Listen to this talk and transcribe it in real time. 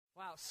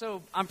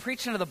So I'm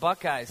preaching to the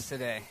Buckeyes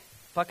today.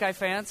 Buckeye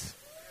fans,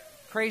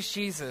 praise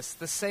Jesus.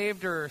 The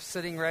saved are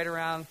sitting right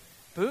around.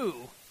 Boo.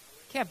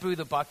 Can't boo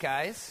the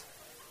Buckeyes.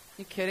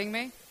 You kidding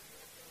me?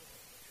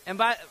 And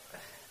by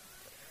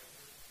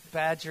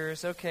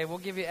Badgers, okay, we'll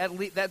give you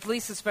at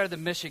least it's better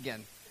than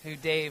Michigan, who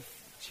Dave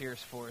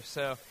cheers for.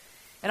 So,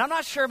 and I'm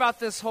not sure about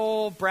this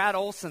whole Brad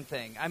Olson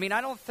thing. I mean,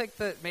 I don't think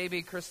that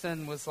maybe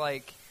Kristen was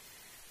like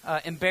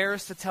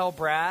embarrassed to tell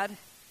Brad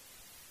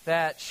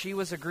that she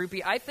was a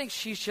groupie. I think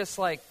she's just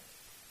like,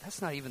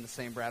 that's not even the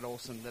same Brad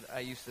Olson that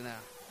I used to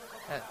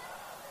know.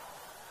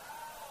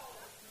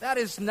 That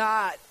is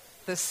not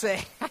the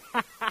same.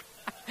 I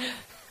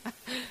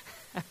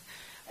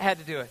had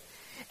to do it.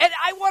 And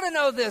I want to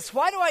know this.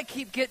 Why do I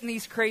keep getting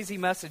these crazy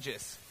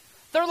messages?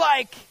 They're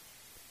like,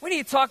 we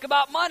need to talk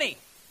about money.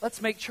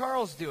 Let's make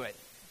Charles do it.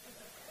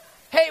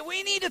 Hey,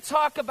 we need to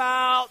talk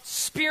about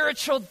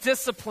spiritual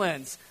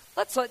disciplines.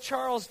 Let's let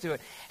Charles do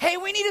it. Hey,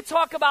 we need to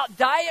talk about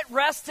diet,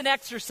 rest, and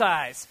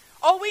exercise.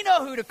 Oh, we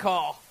know who to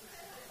call.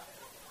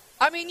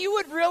 I mean, you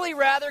would really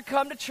rather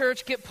come to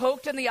church, get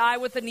poked in the eye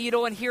with a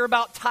needle, and hear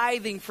about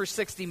tithing for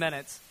 60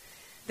 minutes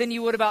than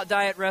you would about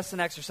diet, rest,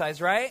 and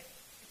exercise, right?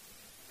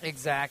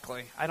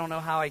 Exactly. I don't know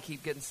how I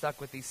keep getting stuck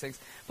with these things.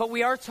 But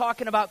we are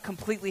talking about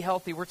completely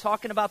healthy. We're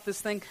talking about this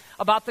thing,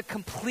 about the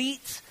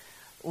complete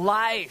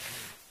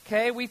life.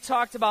 Okay? We've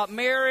talked about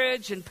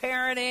marriage and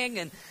parenting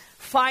and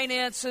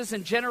finances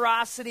and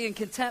generosity and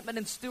contentment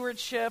and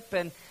stewardship.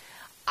 And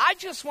I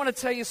just want to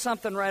tell you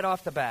something right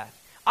off the bat.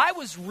 I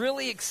was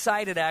really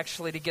excited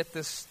actually to get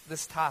this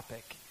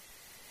topic.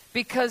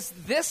 Because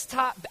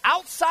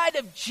outside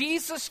of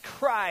Jesus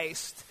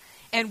Christ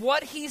and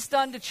what he's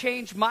done to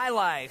change my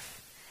life,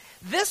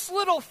 this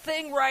little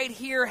thing right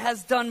here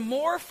has done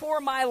more for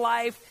my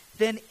life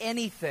than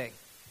anything.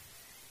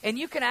 And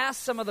you can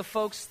ask some of the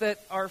folks that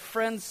are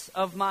friends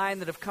of mine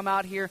that have come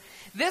out here.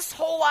 This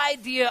whole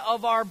idea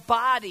of our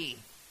body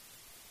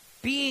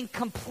being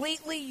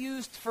completely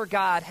used for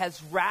God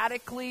has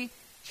radically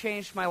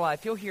changed my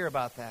life. You'll hear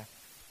about that.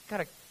 Got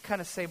to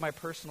kind of save my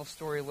personal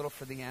story a little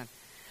for the end.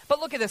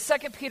 But look at this,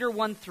 2 Peter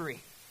 1:3.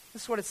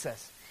 This is what it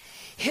says.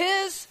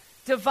 His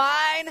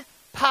divine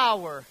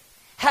power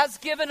has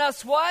given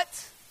us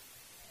what?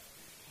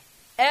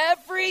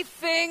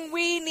 Everything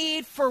we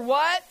need for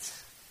what?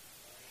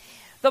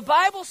 The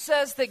Bible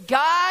says that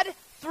God,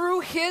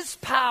 through his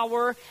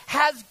power,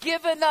 has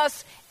given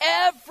us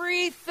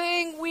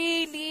everything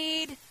we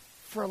need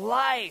for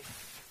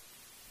life.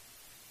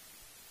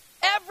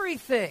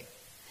 Everything.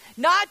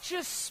 Not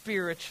just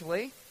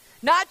spiritually,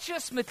 not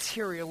just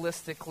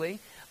materialistically,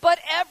 but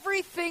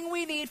everything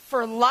we need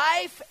for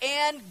life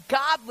and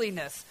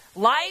godliness.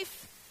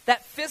 Life,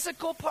 that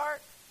physical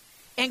part,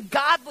 and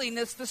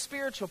godliness, the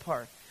spiritual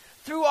part.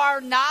 Through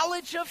our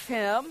knowledge of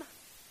him,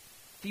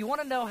 if you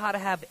want to know how to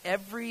have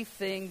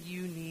everything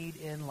you need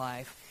in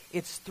life,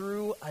 it's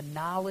through a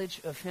knowledge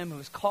of him who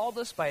has called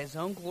us by his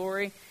own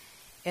glory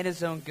and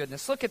his own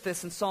goodness. Look at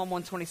this in Psalm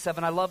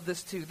 127. I love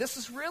this too. This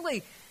is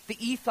really the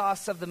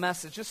ethos of the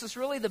message. This is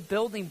really the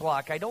building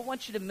block. I don't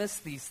want you to miss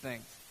these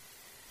things.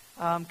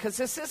 Because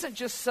this isn't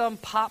just some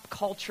pop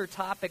culture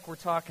topic we're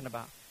talking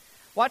about.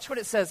 Watch what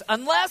it says.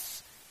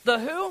 Unless the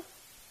who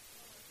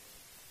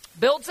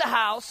builds a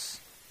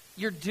house,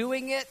 you're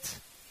doing it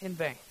in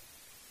vain.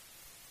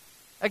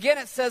 Again,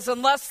 it says,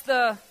 unless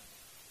the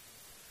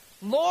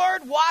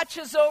Lord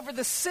watches over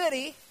the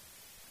city,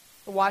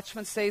 the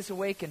watchman stays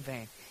awake in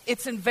vain.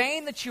 It's in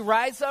vain that you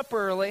rise up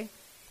early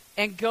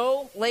and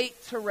go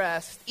late to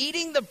rest,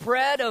 eating the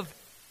bread of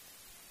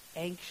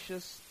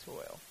anxious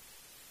toil.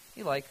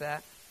 You like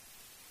that?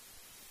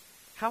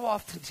 How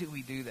often do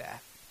we do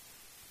that?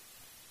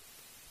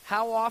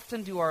 How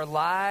often do our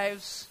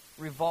lives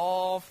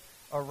revolve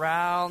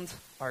around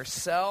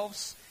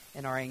ourselves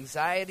and our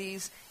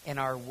anxieties and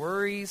our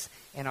worries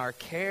and our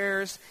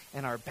cares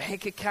and our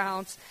bank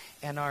accounts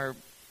and our,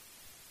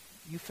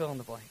 you fill in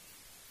the blank.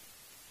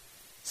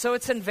 So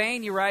it's in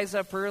vain you rise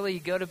up early,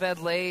 you go to bed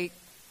late,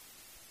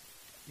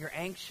 you're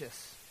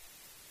anxious.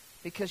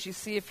 Because you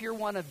see, if you're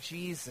one of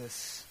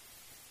Jesus,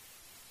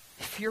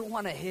 if you're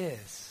one of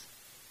his,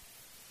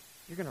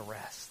 you're going to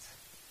rest.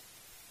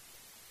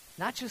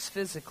 Not just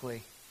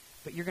physically,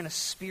 but you're going to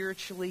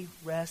spiritually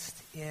rest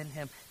in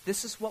him.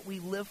 This is what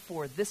we live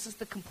for. This is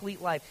the complete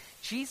life.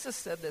 Jesus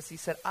said this. He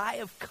said, I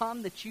have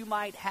come that you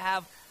might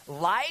have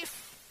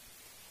life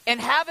and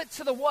have it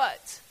to the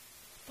what?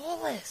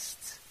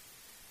 Fullest.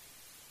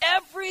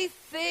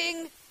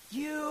 Everything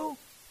you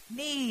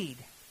need.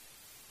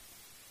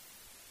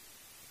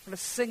 We're going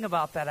to sing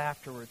about that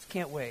afterwards.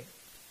 Can't wait. It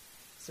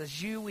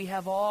says, we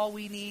have all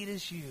we need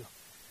is you.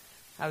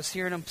 I was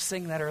hearing him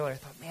sing that earlier. I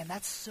thought, man,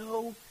 that's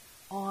so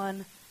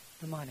on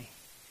the money.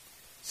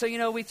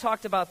 So, we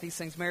talked about these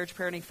things, marriage,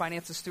 parenting,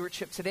 finances,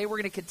 stewardship. Today we're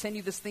going to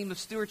continue this theme of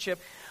stewardship.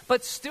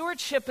 But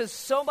stewardship is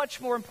so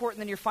much more important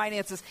than your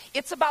finances.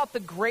 It's about the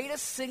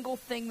greatest single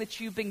thing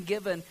that you've been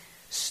given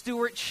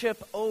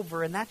stewardship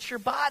over, and that's your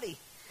body.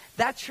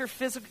 That's your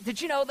physical.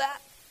 Did you know that?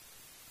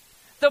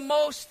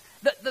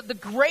 The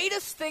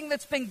greatest thing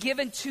that's been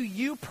given to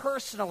you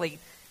personally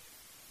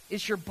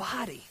is your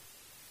body.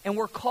 And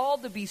we're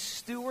called to be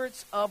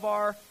stewards of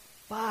our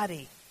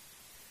body.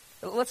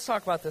 Let's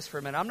talk about this for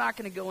a minute. I'm not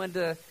going to go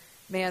into,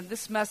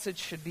 this message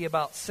should be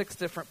about 6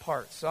 different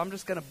parts. So I'm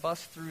just going to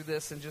bust through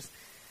this and just,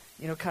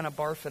 kind of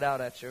barf it out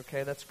at you,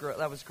 okay?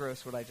 That was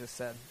gross what I just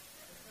said.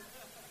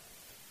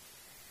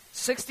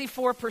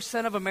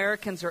 64% of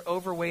Americans are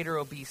overweight or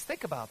obese.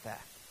 Think about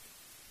that.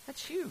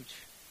 That's huge.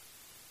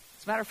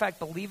 As a matter of fact,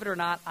 believe it or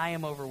not, I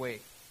am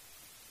overweight,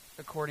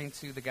 according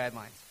to the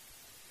guidelines.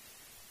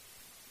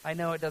 I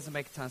know it doesn't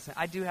make a ton of sense.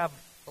 I do have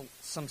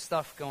some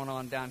stuff going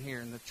on down here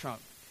in the trunk.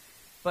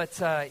 But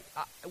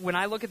when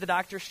I look at the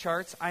doctor's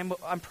charts, I'm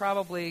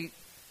probably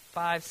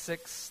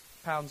 5-6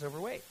 pounds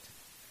overweight.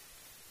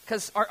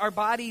 Because our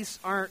bodies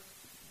aren't,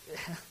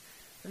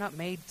 they're not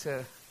made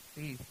to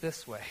be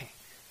this way.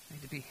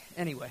 Need to be,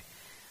 anyway.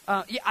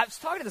 I was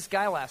talking to this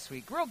guy last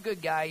week, real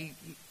good guy.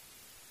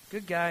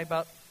 Good guy,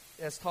 about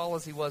as tall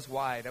as he was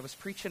wide. I was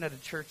preaching at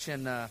a church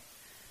in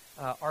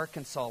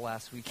Arkansas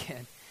last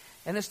weekend.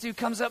 And this dude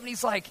comes up and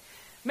he's like,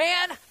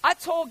 man,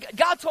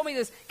 God told me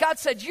this. God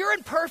said, you're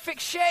in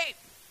perfect shape.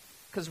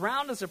 Because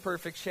round is a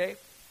perfect shape.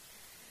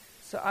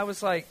 So I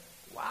was like,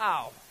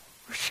 wow,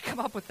 where'd you come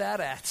up with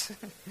that at?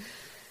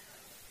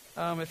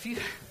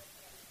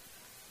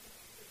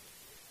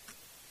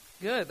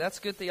 Good, that's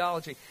good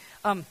theology.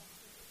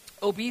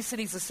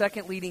 Obesity is the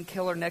second leading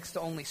killer next to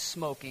only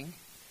smoking.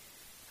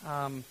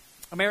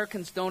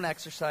 Americans don't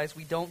exercise.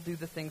 We don't do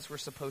the things we're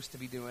supposed to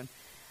be doing.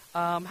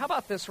 How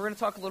about this? We're going to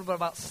talk a little bit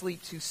about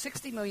sleep, too.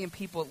 60 million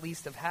people at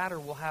least have had or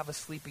will have a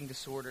sleeping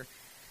disorder.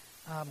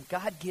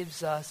 God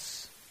gives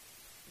us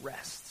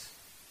rest.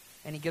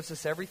 And he gives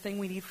us everything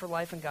we need for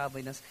life and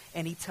godliness.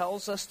 And he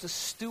tells us to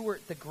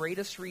steward the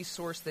greatest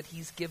resource that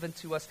he's given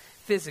to us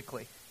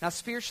physically. Now,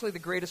 spiritually, the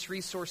greatest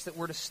resource that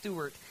we're to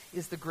steward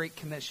is the Great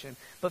Commission.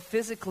 But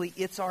physically,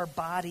 it's our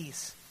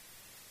bodies.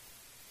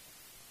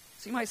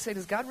 So you might say,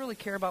 does God really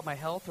care about my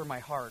health or my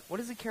heart?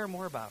 What does he care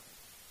more about?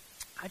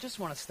 I just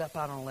want to step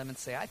out on a limb and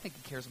say, I think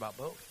he cares about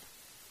both.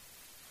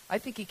 I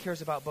think he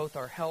cares about both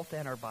our health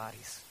and our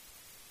bodies.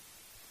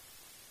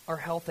 Our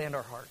health and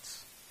our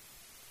hearts.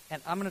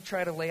 And I'm going to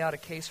try to lay out a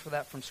case for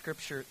that from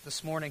Scripture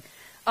this morning.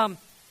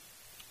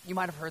 You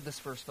might have heard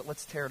this verse, but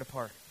let's tear it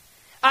apart.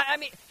 I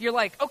mean, you're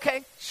like,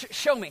 okay,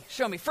 show me.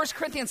 1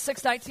 Corinthians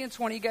 6, 19 and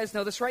 20, you guys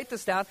know this. Write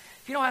this down.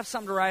 If you don't have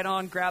something to write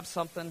on, grab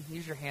something,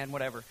 use your hand,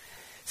 whatever. It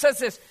says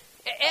this,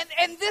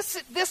 and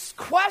this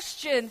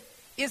question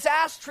is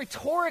asked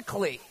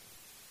rhetorically.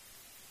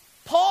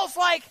 Paul's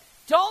like,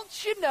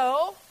 don't you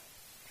know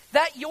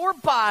that your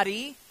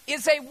body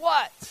is a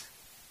what?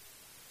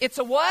 It's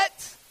a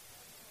what?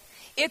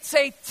 It's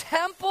a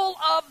temple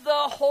of the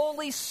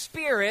Holy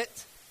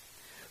Spirit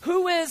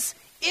who is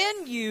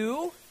in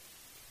you,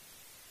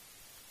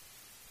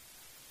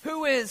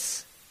 who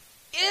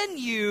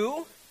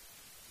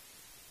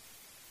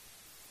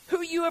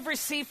you have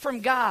received from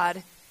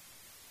God.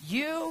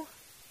 You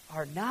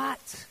are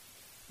not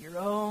your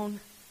own.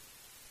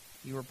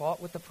 You were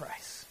bought with a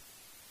price.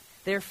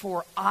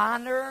 Therefore,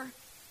 honor,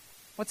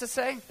 what's it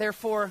say?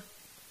 Therefore,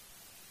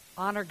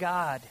 honor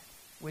God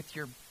with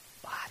your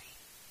body.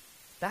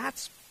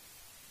 That's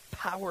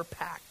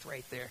power-packed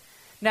right there.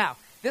 Now,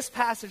 this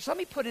passage, let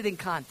me put it in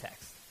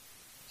context.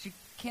 You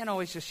can't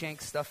always just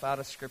yank stuff out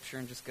of Scripture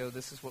and just go,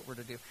 this is what we're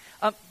to do.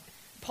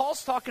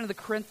 Paul's talking to the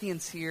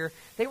Corinthians here.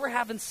 They were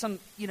having some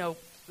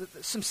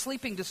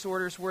sleeping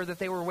disorders where that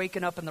they were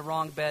waking up in the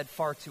wrong bed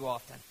far too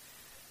often.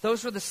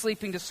 Those were the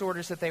sleeping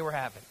disorders that they were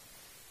having.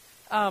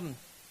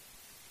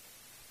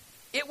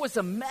 It was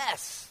a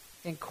mess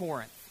in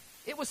Corinth.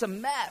 It was a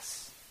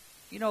mess.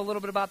 You know a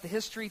little bit about the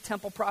history,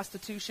 temple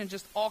prostitution,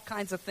 just all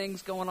kinds of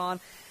things going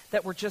on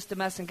that were just a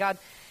mess. And God,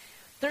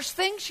 there's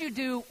things you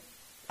do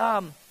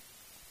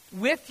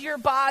with your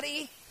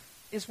body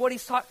is what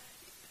he's taught.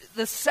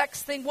 The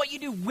sex thing, what you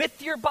do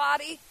with your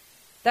body,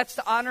 that's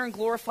to honor and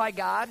glorify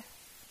God.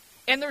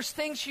 And there's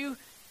things you're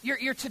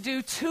to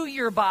do to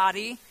your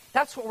body.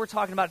 That's what we're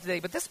talking about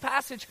today. But this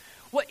passage,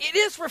 what it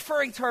is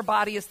referring to our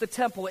body as the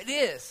temple. It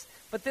is.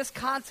 But this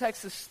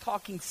context is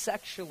talking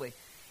sexually.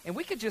 And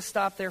we could just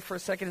stop there for a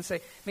second and say,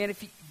 man,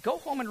 if you go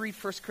home and read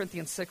 1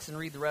 Corinthians 6 and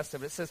read the rest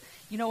of it, it says,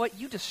 you know what?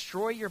 You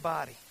destroy your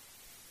body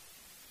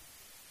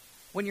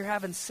when you're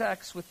having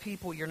sex with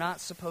people you're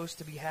not supposed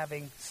to be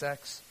having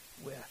sex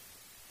with.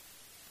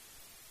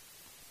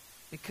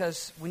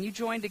 Because when you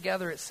join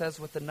together, it says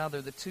with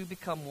another, the two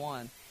become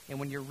one. And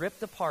when you're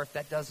ripped apart,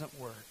 that doesn't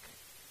work.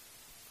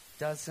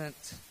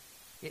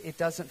 It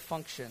doesn't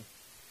function.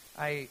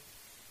 I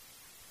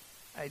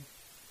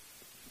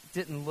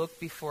didn't look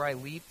before I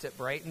leaped at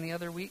Brighton the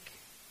other week,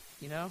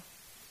 you know?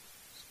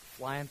 Just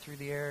flying through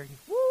the air.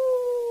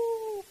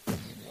 Woo!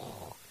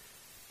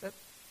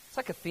 It's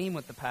like a theme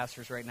with the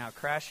pastors right now,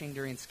 crashing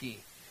during ski.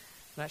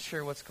 Not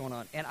sure what's going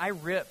on. And I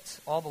ripped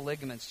all the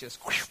ligaments,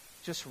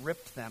 just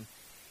ripped them.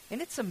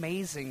 And it's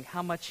amazing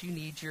how much you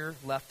need your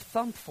left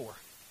thumb for.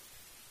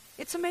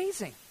 It's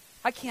amazing.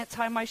 I can't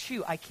tie my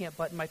shoe. I can't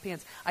button my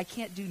pants. I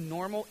can't do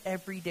normal,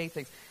 everyday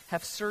things.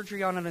 Have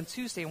surgery on it on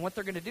Tuesday, and what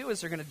they're going to do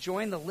is they're going to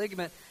join the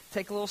ligament,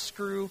 take a little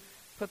screw,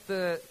 put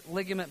the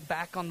ligament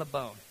back on the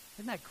bone.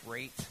 Isn't that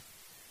great?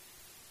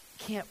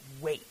 Can't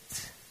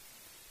wait.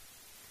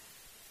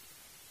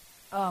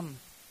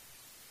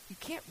 You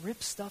can't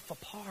rip stuff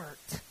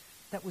apart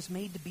that was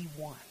made to be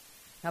one.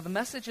 Now, the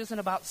message isn't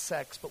about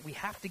sex, but we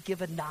have to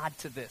give a nod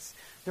to this.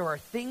 There are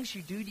things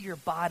you do to your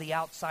body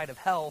outside of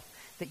health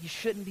that you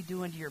shouldn't be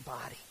doing to your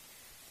body,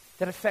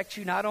 that affect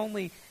you not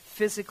only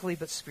physically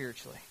but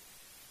spiritually.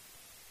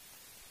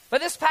 But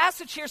this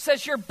passage here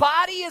says your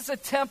body is a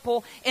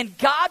temple, and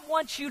God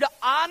wants you to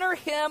honor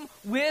him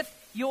with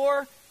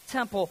your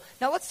temple.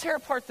 Now, let's tear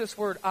apart this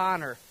word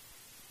honor.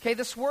 Okay,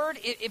 this word,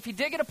 if you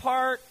dig it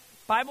apart,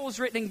 Bible was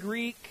written in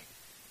Greek.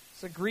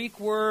 It's a Greek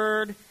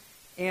word.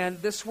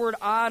 And this word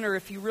honor,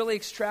 if you really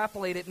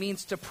extrapolate it,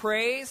 means to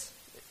praise.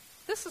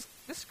 This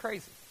is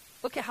crazy.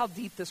 Look at how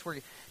deep this word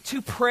is.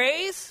 To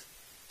praise,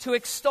 to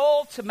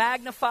extol, to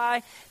magnify,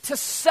 to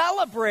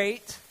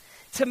celebrate,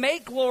 to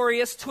make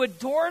glorious, to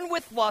adorn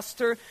with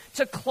luster,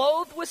 to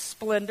clothe with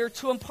splendor,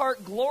 to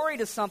impart glory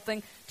to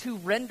something, to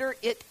render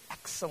it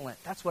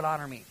excellent. That's what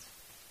honor means.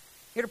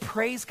 You're to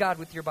praise God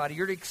with your body.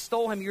 You're to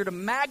extol him. You're to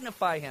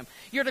magnify him.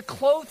 You're to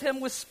clothe him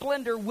with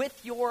splendor with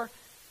your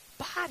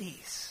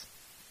bodies.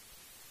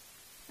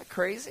 Isn't that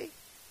crazy?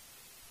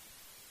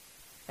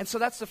 And so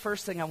that's the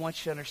first thing I want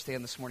you to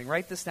understand this morning.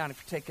 Write this down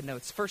if you're taking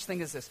notes. First thing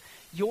is this.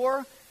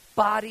 Your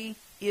body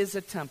is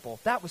a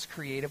temple. That was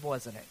creative,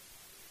 wasn't it?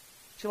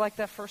 Did you like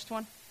that first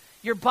one?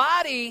 Your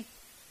body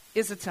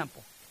is a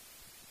temple.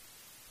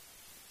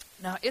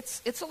 Now,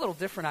 it's a little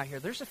different out here.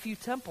 There's a few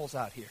temples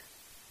out here.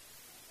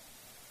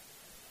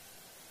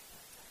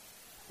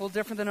 A little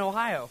different than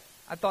Ohio.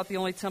 I thought the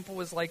only temple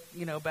was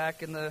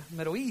back in the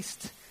Middle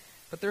East.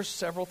 But there's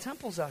several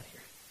temples out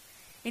here.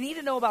 You need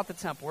to know about the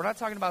temple. We're not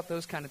talking about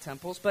those kind of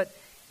temples, but,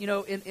 in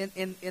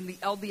the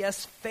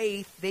LDS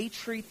faith, they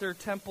treat their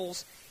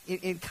temples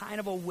in kind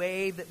of a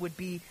way that would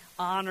be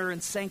honored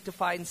and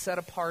sanctified and set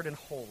apart and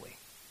holy.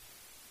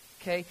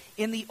 Okay?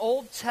 In the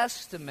Old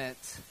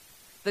Testament,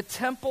 the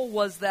temple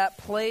was that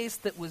place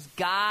that was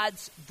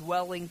God's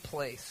dwelling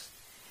place.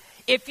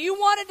 If you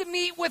wanted to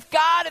meet with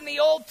God in the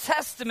Old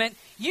Testament,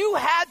 you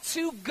had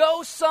to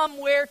go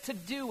somewhere to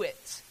do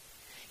it.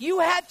 You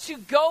had to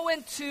go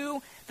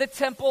into the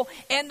temple,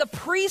 and the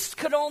priest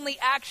could only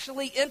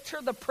actually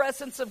enter the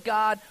presence of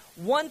God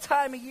one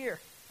time a year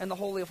in the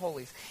Holy of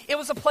Holies. It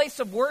was a place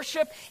of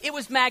worship. It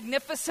was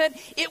magnificent.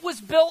 It was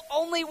built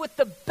only with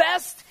the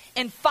best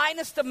and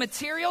finest of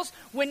materials.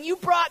 When you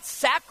brought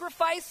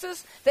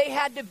sacrifices, they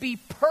had to be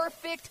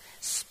perfect,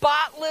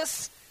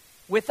 spotless,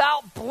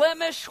 without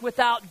blemish,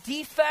 without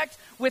defect,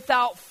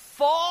 without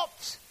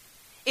fault.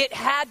 It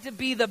had to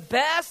be the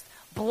best.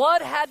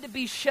 Blood had to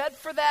be shed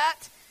for that.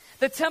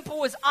 The temple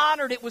was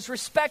honored, it was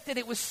respected,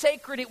 it was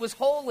sacred, it was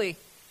holy.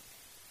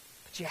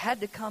 But you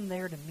had to come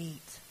there to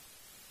meet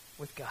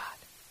with God.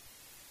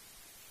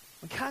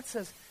 When God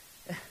says,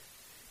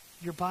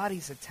 your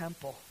body's a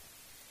temple,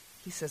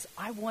 he says,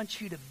 I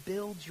want you to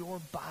build your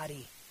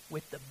body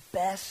with the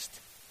best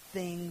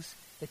things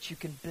that you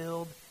can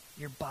build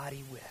your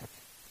body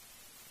with.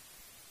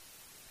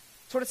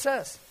 That's what it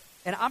says.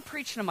 And I'm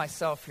preaching to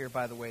myself here,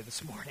 by the way,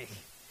 this morning.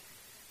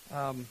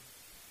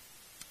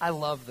 I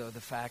love, though, the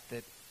fact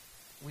that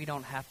we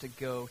don't have to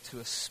go to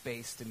a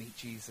space to meet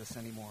Jesus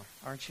anymore.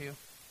 Aren't you?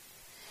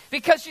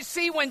 Because you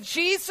see, when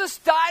Jesus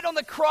died on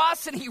the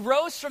cross and he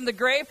rose from the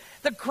grave,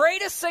 the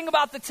greatest thing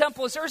about the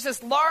temple is there's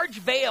this large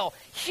veil,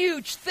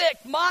 huge, thick,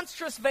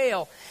 monstrous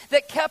veil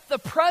that kept the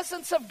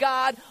presence of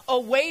God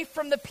away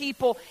from the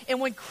people. And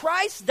when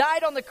Christ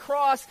died on the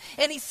cross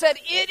and he said,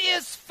 it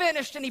is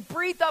finished, and he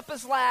breathed up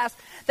his last,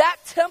 that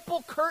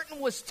temple curtain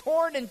was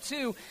torn in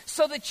two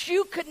so that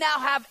you could now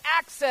have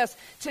access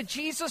to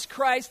Jesus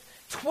Christ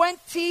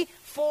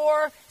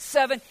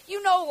 24/7.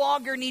 You no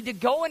longer need to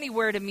go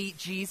anywhere to meet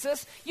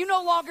Jesus. You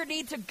no longer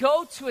need to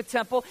go to a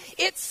temple.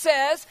 It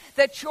says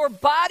that your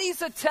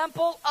body's a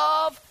temple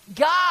of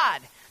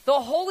God. The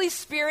Holy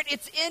Spirit,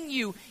 it's in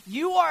you.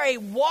 You are a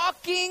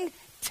walking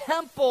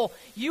temple.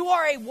 You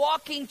are a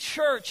walking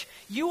church.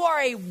 You are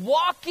a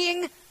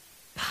walking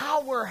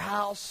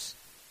powerhouse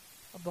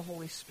of the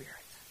Holy Spirit.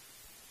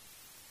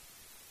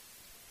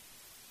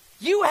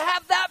 You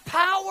have that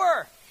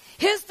power.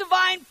 His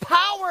divine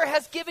power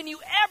has given you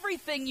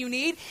everything you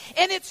need,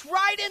 and it's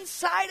right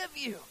inside of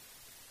you.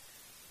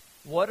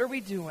 What are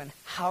we doing?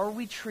 How are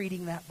we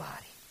treating that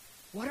body?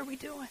 What are we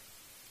doing?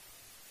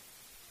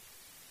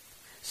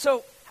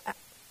 So,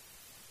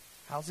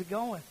 how's it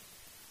going?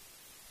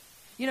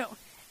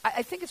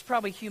 I think it's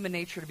probably human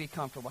nature to be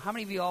comfortable. How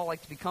many of you all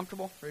like to be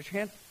comfortable? Raise your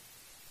hand.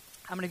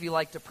 How many of you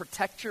like to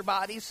protect your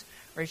bodies?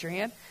 Raise your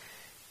hand.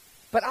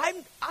 But I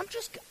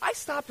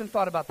stopped and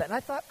thought about that, and I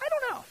thought, I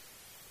don't know.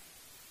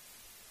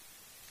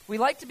 We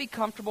like to be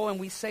comfortable,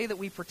 and we say that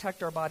we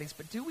protect our bodies,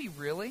 but do we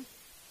really?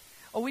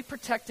 Oh, we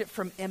protect it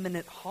from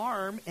imminent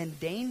harm and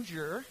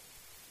danger.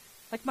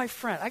 Like my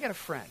friend, I got a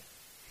friend,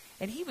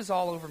 and he was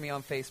all over me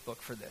on Facebook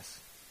for this.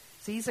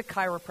 See, he's a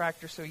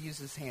chiropractor, so he uses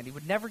his hand. He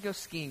would never go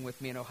skiing with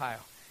me in Ohio.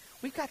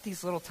 We've got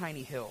these little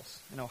tiny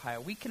hills in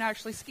Ohio. We can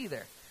actually ski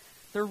there.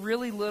 They're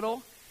really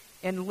little,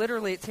 and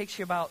literally it takes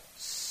you about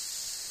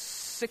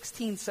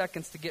 16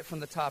 seconds to get from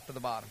the top to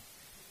the bottom.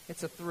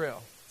 It's a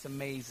thrill. It's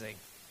amazing.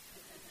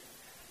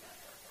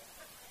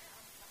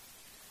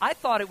 I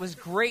thought it was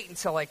great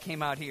until I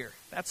came out here.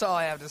 That's all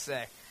I have to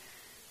say.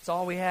 That's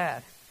all we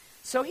had.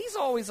 So he's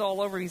always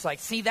all over. He's like,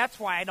 see, that's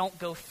why I don't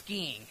go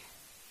skiing.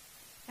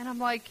 And I'm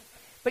like,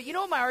 but you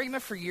know what my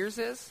argument for years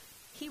is?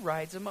 He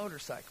rides a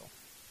motorcycle.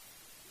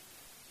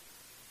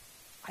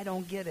 I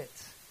don't get it.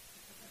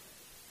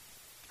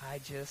 I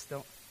just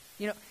don't.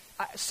 You know,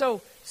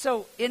 so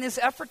in his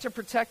effort to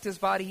protect his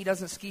body, he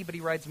doesn't ski, but he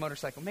rides a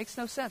motorcycle. Makes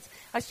no sense.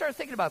 I started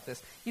thinking about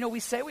this. You know,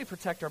 we say we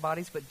protect our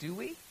bodies, but do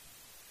we?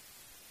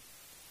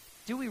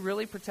 Do we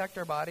really protect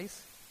our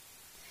bodies?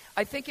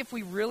 I think if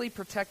we really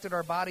protected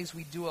our bodies,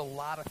 we'd do a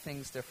lot of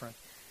things different.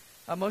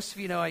 Most of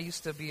you know I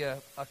used to be a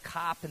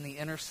cop in the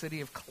inner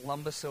city of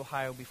Columbus,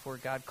 Ohio, before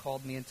God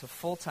called me into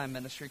full-time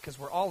ministry, because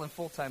we're all in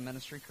full-time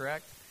ministry,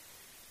 correct?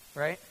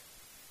 Right?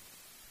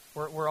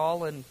 We're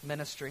all in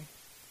ministry.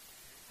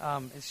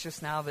 It's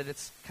just now that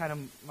it's kind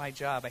of my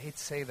job. I hate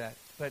to say that,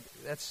 but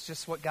that's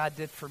just what God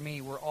did for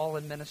me. We're all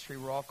in ministry.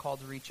 We're all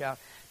called to reach out.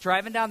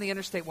 Driving down the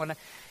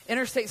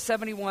Interstate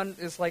 71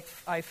 is like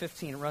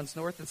I-15. It runs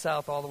north and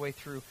south all the way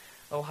through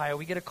Ohio.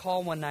 We get a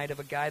call one night of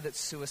a guy that's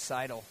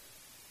suicidal.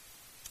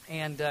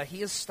 And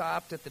he is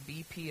stopped at the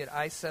BP at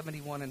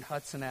I-71 and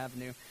Hudson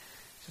Avenue,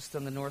 just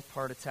on the north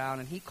part of town.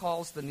 And he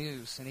calls the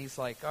news, and he's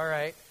like, all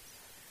right,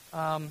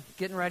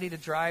 getting ready to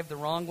drive the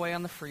wrong way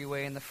on the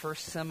freeway, and the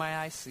first semi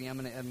I see, I'm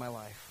going to end my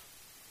life.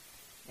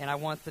 And I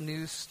want the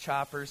news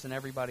choppers and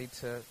everybody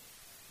to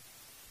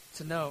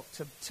know,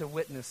 to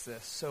witness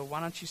this. So why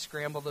don't you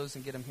scramble those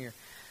and get them here?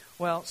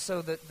 Well,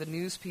 so the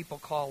news people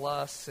call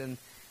us, and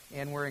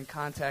we're in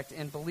contact.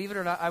 And believe it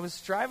or not,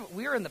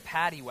 we were in the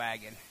paddy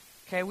wagon.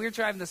 Okay, we were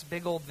driving this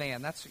big old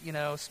van. That's,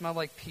 smelled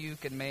like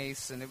puke and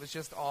mace, and it was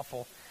just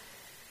awful.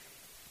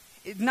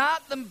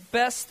 Not the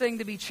best thing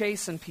to be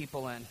chasing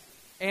people in.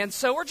 And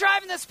so we're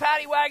driving this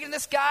paddy wagon,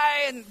 this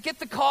guy, and get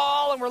the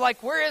call, and we're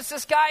like, where is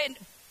this guy? And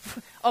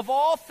of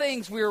all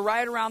things, we were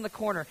right around the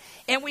corner.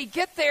 And we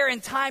get there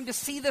in time to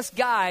see this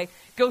guy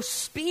go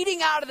speeding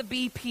out of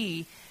the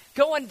BP,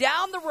 going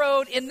down the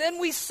road, and then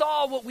we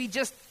saw what we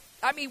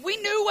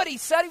knew what he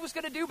said he was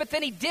going to do, but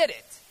then he did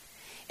it.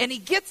 And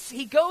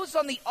he goes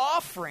on the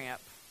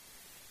off-ramp.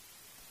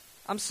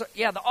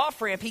 The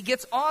off-ramp. He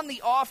gets on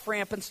the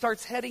off-ramp and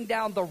starts heading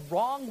down the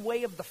wrong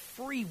way of the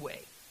freeway.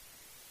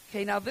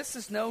 Okay, now this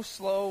is no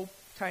slow,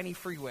 tiny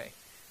freeway.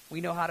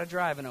 We know how to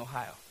drive in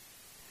Ohio.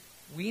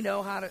 We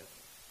know how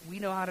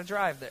to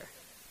drive there.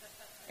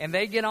 And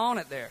they get on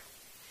it there.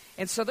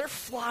 And so they're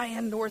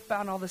flying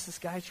northbound, all this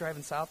guy's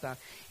driving southbound.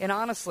 And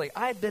honestly,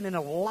 I had been in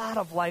a lot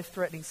of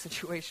life-threatening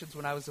situations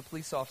when I was a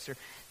police officer.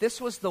 This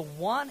was the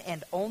one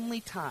and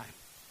only time,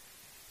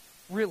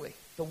 really,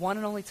 the one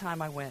and only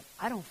time I went,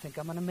 I don't think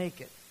I'm going to make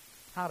it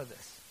out of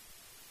this.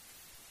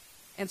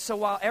 And so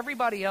while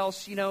everybody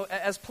else,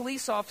 as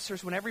police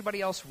officers, when everybody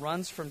else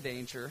runs from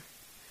danger,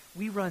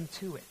 we run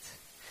to it.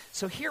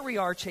 So here we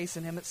are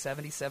chasing him at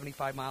 70,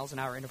 75 miles an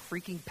hour in a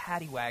freaking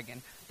paddy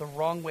wagon the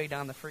wrong way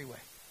down the freeway.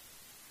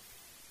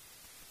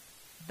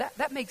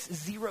 That makes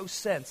zero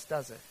sense,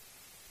 does it?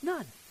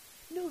 None.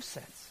 No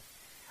sense.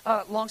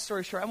 Long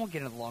story short, I won't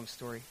get into the long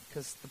story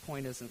because the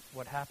point isn't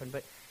what happened.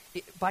 But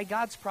by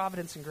God's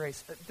providence and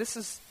grace, this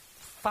is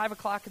 5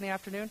 o'clock in the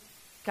afternoon.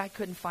 Guy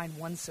couldn't find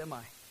one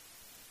semi.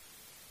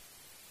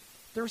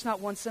 There was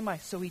not one semi.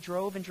 So he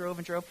drove and drove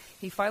and drove.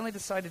 He finally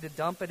decided to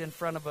dump it in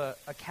front of a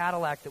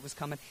Cadillac that was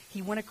coming.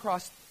 He went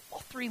across all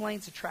 3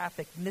 lanes of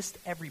traffic, missed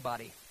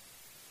everybody.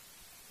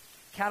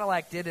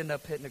 Cadillac did end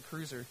up hitting a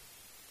cruiser.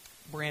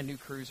 Brand new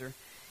cruiser,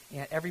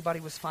 and everybody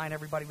was fine.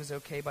 Everybody was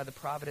okay by the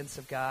providence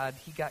of God.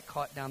 He got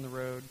caught down the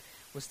road,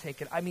 was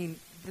taken. I mean,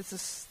 this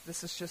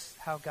is just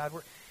how God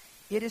works.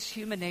 It is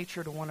human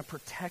nature to want to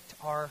protect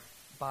our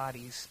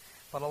bodies,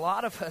 but a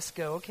lot of us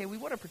go, okay, we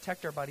want to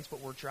protect our bodies,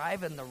 but we're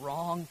driving the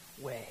wrong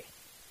way.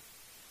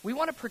 We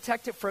want to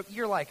protect it from.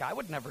 You're like, I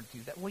would never do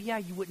that. Well, yeah,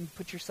 you wouldn't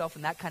put yourself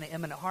in that kind of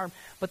imminent harm,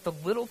 but the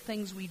little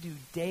things we do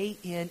day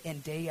in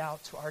and day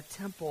out to our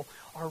temple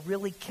are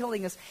really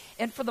killing us.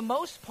 And for the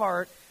most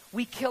part,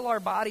 we kill our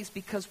bodies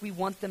because we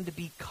want them to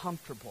be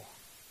comfortable.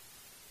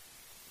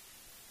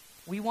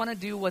 We want to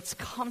do what's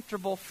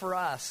comfortable for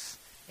us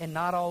and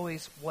not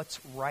always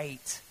what's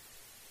right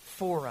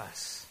for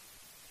us.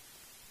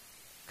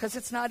 Because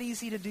it's not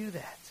easy to do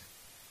that.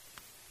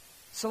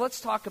 So let's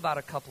talk about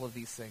a couple of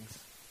these things.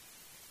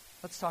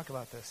 Let's talk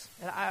about this.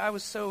 And I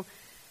was so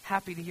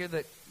happy to hear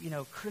that,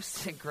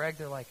 Kristen and Greg,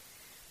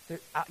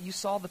 you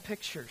saw the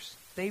pictures.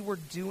 They were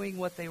doing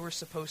what they were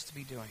supposed to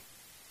be doing.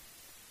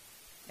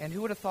 And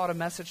who would have thought a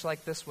message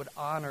like this would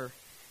honor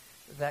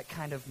that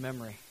kind of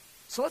memory?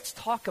 So let's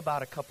talk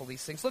about a couple of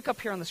these things. Look up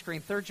here on the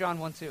screen, 3 John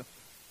 1:2.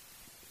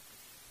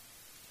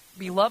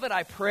 Beloved,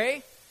 I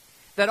pray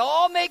that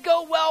all may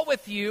go well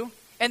with you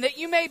and that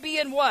you may be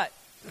in what?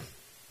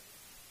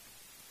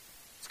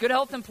 good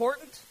health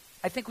important?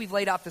 I think we've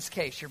laid out this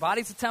case. Your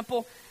body's a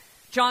temple.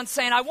 John's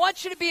saying, I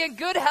want you to be in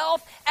good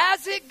health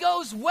as it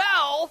goes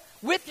well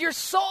with your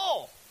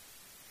soul.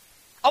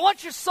 I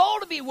want your soul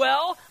to be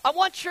well. I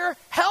want your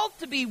health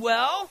to be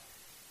well.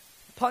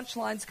 The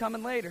punchline's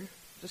coming later.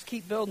 Just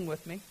keep building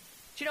with me.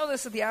 Do you know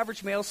this, that the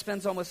average male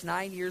spends almost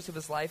 9 years of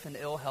his life in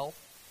ill health?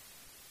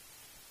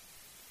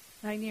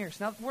 9 years.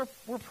 Now,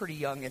 we're pretty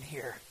young in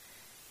here,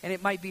 and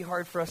it might be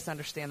hard for us to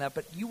understand that,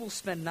 but you will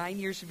spend 9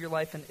 years of your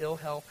life in ill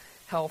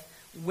health.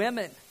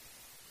 Women,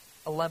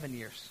 11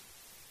 years.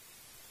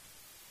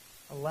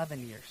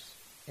 11 years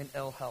in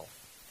ill health.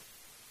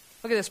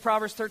 Look at this.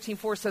 Proverbs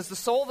 13:4 says, the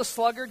soul of the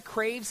sluggard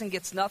craves and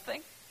gets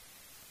nothing,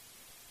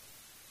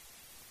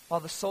 while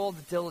the soul of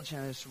the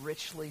diligent is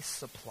richly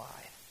supplied.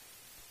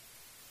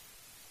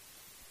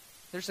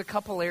 There's a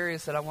couple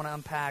areas that I want to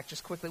unpack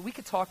just quickly. We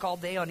could talk all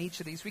day on each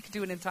of these. We could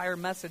do an entire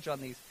message on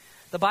these.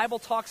 The Bible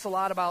talks a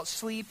lot about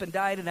sleep and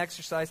diet and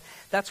exercise.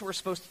 That's what we're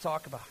supposed to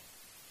talk about.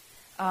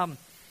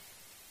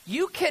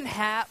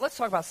 Let's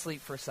talk about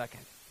sleep for a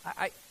second.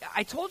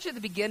 I told you at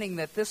the beginning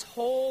that this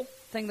whole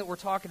thing that we're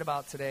talking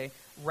about today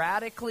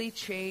radically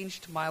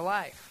changed my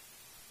life.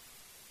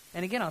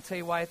 And again, I'll tell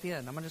you why at the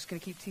end. I'm just going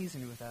to keep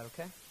teasing you with that,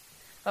 okay?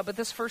 But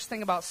this first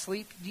thing about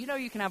sleep, do you know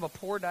you can have a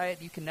poor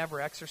diet, you can never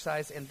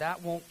exercise, and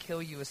that won't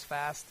kill you as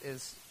fast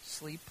as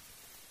sleep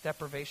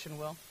deprivation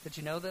will? Did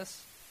you know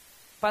this?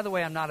 By the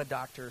way, I'm not a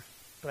doctor,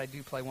 but I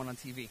do play one on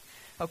TV.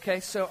 Okay,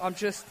 so I'm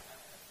just...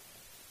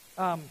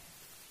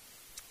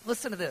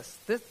 listen to this.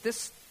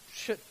 This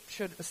should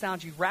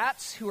astound you.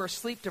 Rats who are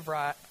sleep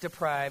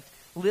deprived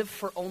live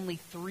for only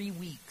 3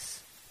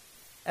 weeks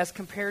as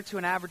compared to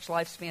an average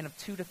lifespan of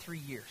 2 to 3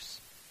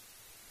 years.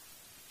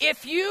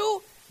 If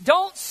you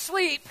don't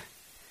sleep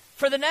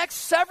for the next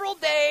several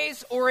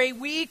days or a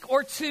week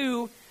or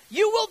two,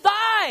 you will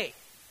die.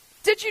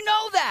 Did you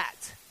know that?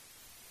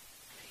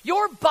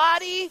 Your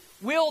body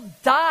will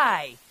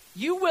die.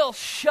 You will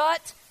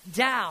shut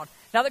down.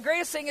 Now, the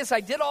greatest thing is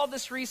I did all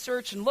this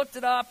research and looked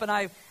it up, and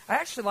I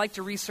actually like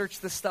to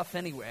research this stuff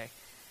anyway.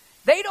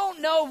 They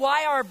don't know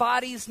why our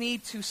bodies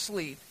need to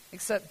sleep,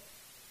 except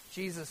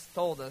Jesus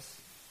told us,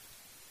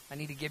 I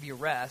need to give you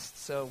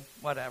rest, so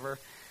whatever.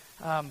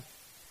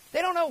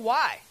 They don't know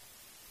why.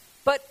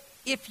 But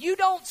if you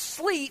don't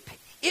sleep,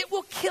 it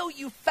will kill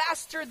you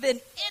faster than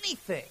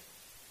anything.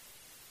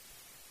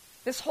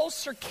 This whole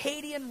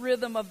circadian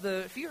rhythm of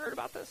have you heard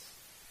about this?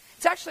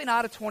 It's actually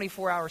not a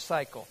 24-hour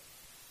cycle.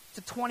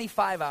 It's a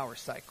 25-hour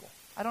cycle.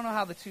 I don't know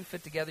how the two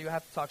fit together. You'll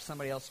have to talk to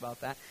somebody else about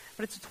that.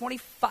 But it's a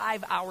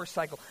 25-hour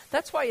cycle.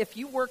 That's why if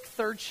you work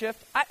third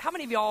shift, how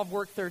many of y'all have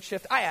worked third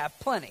shift? I have,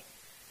 plenty.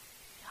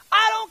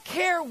 I don't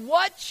care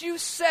what you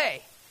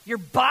say. Your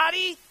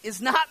body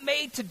is not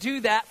made to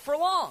do that for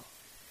long.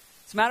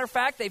 As a matter of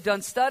fact, they've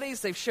done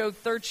studies. They've showed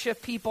third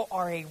shift people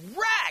are a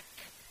wreck.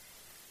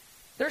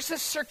 There's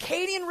this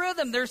circadian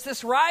rhythm. There's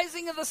this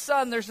rising of the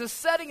sun. There's this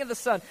setting of the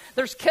sun.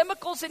 There's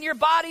chemicals in your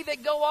body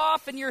that go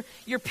off, and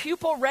your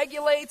pupil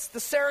regulates the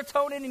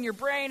serotonin in your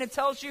brain and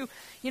tells you,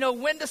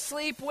 when to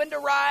sleep, when to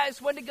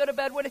rise, when to go to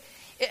bed.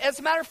 As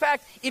a matter of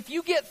fact, if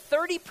you get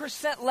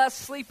 30% less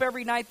sleep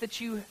every night that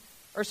you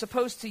are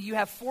supposed to, you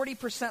have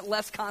 40%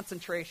 less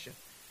concentration.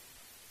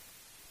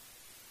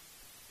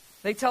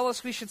 They tell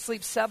us we should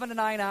sleep 7 to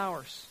 9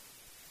 hours.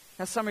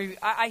 Now, some of you,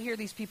 I hear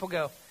these people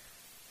go,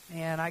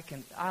 man, I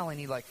only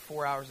need like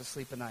 4 hours of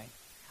sleep a night.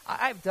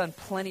 I've done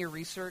plenty of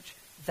research.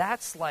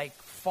 That's like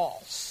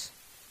false.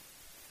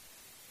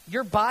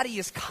 Your body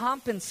is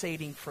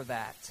compensating for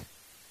that.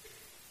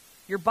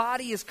 Your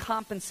body is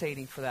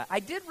compensating for that.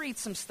 I did read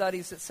some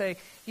studies that say,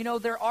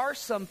 there are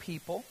some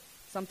people,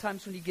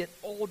 sometimes when you get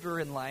older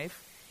in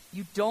life,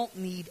 you don't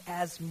need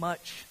as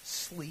much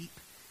sleep.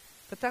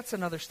 But that's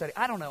another study.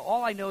 I don't know.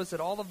 All I know is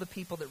that all of the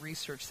people that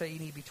research say you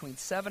need between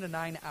 7 to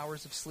 9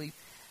 hours of sleep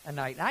a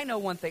night. And I know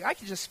one thing. I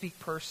can just speak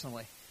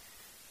personally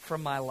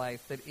from my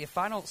life that if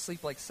I don't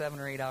sleep like 7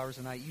 or 8 hours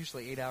a night,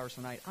 usually 8 hours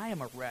a night, I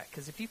am a wreck.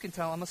 Because if you can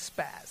tell, I'm a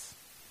spaz.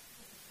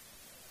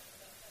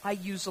 I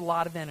use a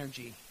lot of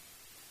energy.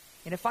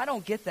 And if I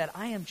don't get that,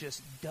 I am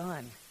just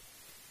done.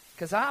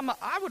 Because I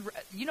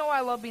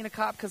love being a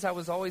cop because I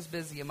was always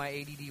busy in my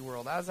ADD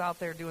world. I was out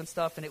there doing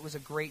stuff, and it was a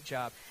great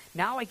job.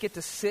 Now I get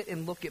to sit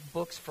and look at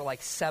books for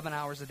like 7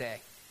 hours a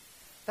day.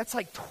 That's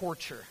like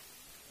torture.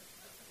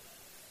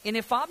 And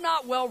if I'm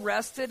not well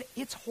rested,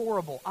 it's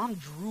horrible. I'm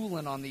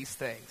drooling on these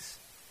things.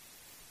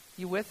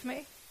 You with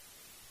me?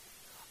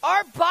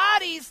 Our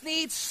bodies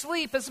need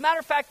sleep. As a matter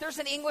of fact, there's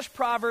an English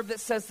proverb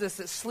that says this,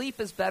 that sleep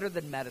is better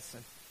than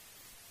medicine.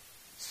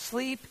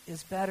 Sleep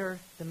is better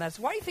than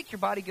medicine. Why do you think your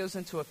body goes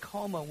into a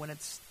coma when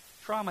it's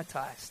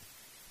traumatized?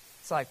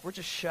 It's like we're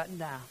just shutting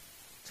down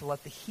to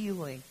let the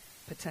healing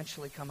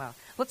potentially come out.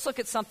 Let's look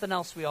at something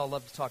else we all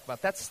love to talk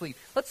about. That's sleep.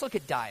 Let's look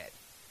at diet.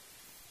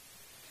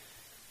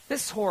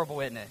 This is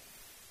horrible, isn't it?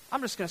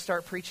 I'm just going to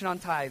start preaching on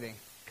tithing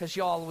because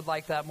y'all would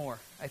like that more,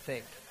 I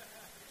think.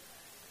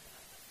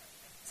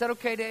 Is that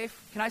okay, Dave?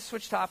 Can I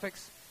switch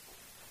topics?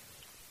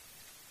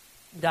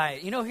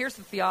 Diet. Here's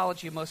the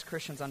theology of most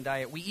Christians on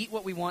diet. We eat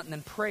what we want and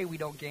then pray we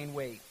don't gain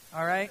weight.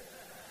 All right?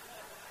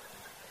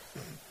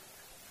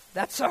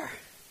 That's our,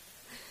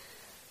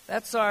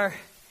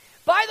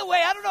 by the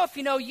way, I don't know if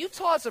you know,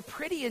 Utah is a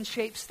pretty in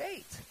shape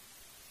state.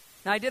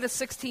 Now, I did a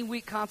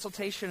 16-week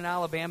consultation in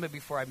Alabama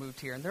before I moved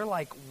here, and they're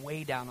like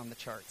way down on the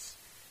charts.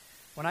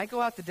 When I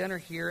go out to dinner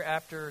here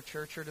after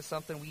church or to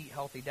something, we eat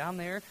healthy. Down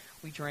there,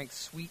 we drink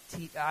sweet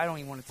tea. I don't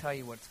even want to tell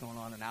you what's going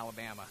on in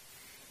Alabama.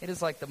 It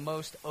is like the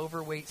most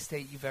overweight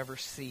state you've ever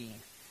seen.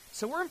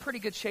 So we're in pretty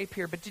good shape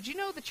here. But did you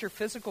know that your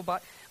physical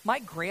body... My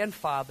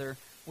grandfather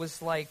was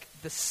like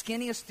the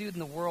skinniest dude in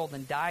the world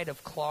and died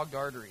of clogged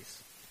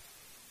arteries.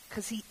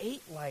 Because he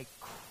ate like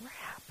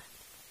crap.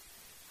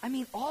 I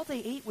mean, all they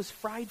ate was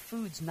fried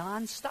foods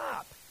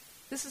nonstop.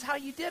 This is how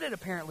you did it,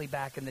 apparently,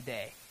 back in the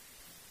day.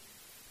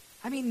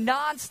 I mean,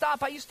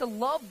 nonstop. I used to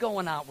love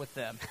going out with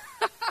them.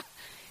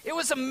 It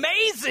was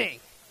amazing.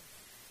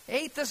 They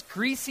ate this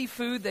greasy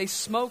food. They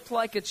smoked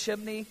like a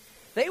chimney.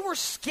 They were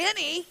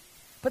skinny,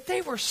 but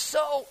they were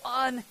so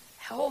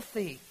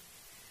unhealthy.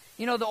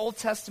 You know, the Old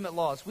Testament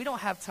laws. We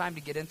don't have time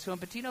to get into them,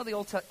 but do you know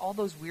all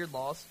those weird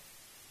laws?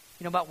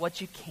 You know, about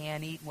what you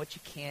can eat and what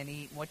you can't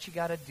eat and what you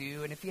got to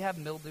do. And if you have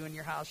mildew in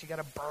your house, you got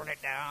to burn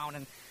it down.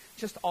 And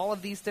just all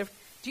of these different...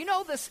 Do you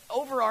know this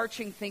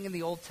overarching thing in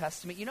the Old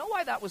Testament? You know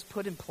why that was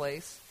put in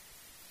place?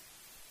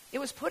 It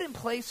was put in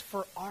place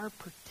for our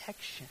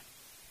protection.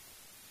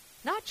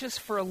 Not just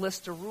for a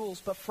list of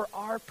rules, but for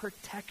our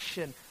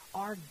protection,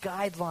 our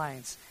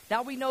guidelines.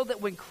 Now we know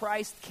that when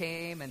Christ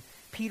came, and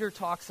Peter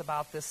talks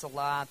about this a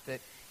lot, that,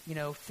 you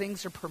know,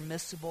 things are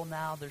permissible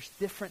now. There's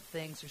different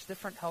things. There's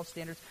different health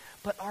standards.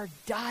 But our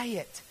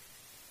diet,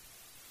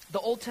 the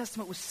Old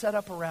Testament was set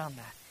up around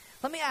that.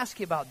 Let me ask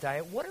you about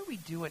diet. What are we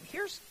doing?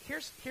 Here.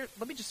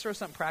 Let me just throw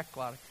something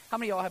practical out. How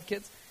many of y'all have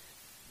kids?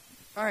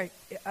 All right.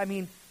 I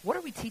mean, what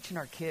are we teaching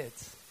our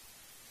kids?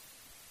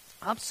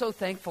 I'm so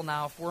thankful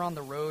now if we're on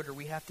the road or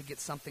we have to get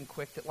something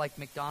quick that like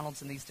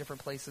McDonald's and these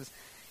different places.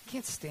 I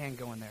can't stand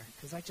going there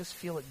because I just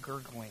feel it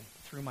gurgling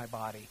through my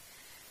body.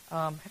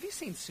 Have you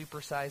seen Super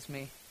Size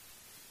Me?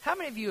 How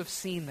many of you have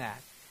seen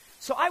that?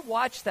 So I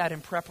watched that in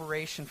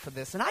preparation for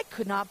this, and I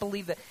could not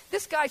believe that.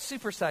 This guy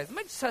supersized. Let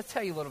me just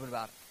tell you a little bit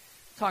about it.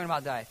 Talking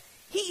about diet.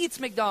 He eats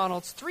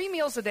McDonald's 3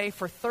 meals a day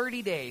for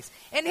 30 days.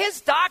 And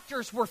his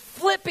doctors were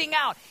flipping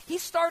out. He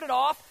started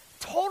off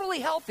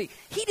totally healthy.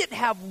 He didn't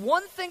have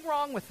one thing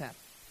wrong with him.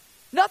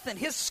 Nothing.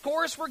 His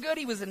scores were good.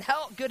 He was in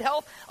good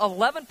health.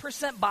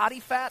 11% body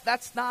fat.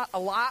 That's not a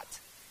lot.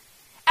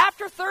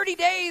 After 30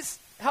 days,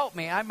 help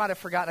me, I might have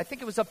forgotten. I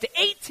think it was up to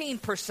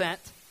 18%.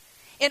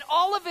 And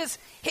all of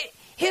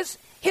his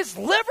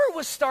liver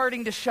was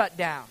starting to shut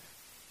down.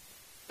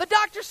 The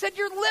doctor said,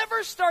 your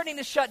liver's starting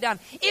to shut down.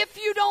 If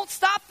you don't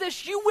stop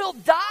this, you will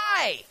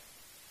die. He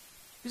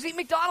was eating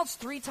McDonald's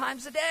 3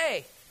 times a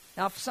day.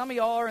 Now, if some of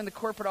y'all are in the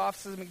corporate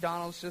offices of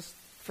McDonald's, just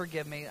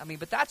forgive me. I mean,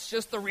 but that's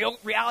just the real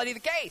reality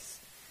of the case.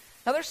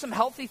 Now, there's some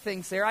healthy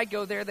things there. I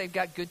go there. They've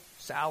got good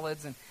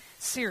salads. And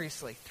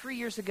seriously, 3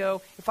 years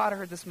ago, if I'd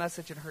heard this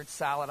message and heard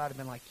salad, I'd have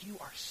been like, you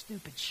are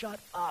stupid.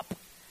 Shut up.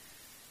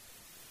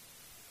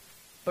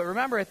 But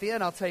remember, at the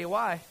end, I'll tell you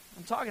why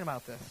I'm talking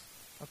about this.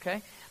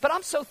 Okay? But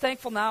I'm so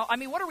thankful now. I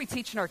mean, what are we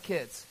teaching our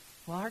kids?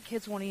 Well, our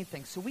kids want to eat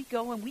things. So we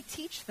go and we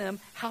teach them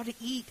how to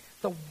eat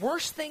the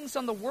worst things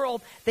on the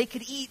world they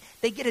could eat.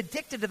 They get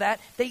addicted to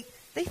that. They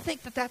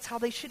think that that's how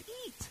they should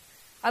eat.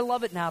 I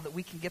love it now that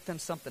we can get them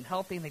something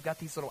healthy, and they've got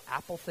these little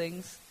apple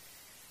things.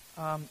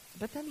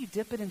 But then you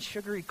dip it in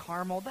sugary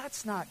caramel.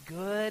 That's not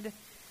good.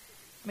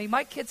 I mean,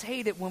 my kids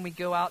hate it when we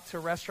go out to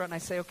a restaurant and I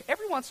say, okay,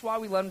 every once in a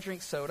while we let them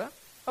drink soda.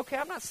 Okay,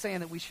 I'm not saying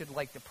that we should,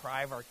 like,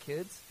 deprive our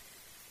kids.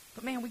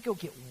 But, man, we go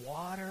get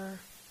water.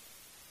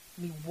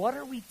 I mean, what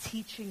are we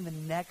teaching the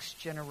next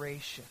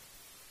generation?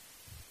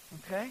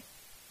 Okay?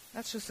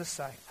 That's just a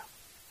side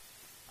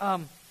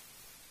note.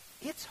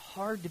 It's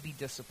hard to be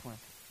disciplined.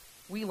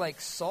 We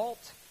like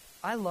salt.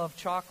 I love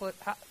chocolate.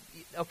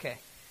 Okay.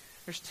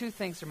 There's 2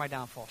 things that are my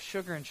downfall.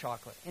 Sugar and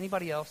chocolate.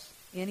 Anybody else?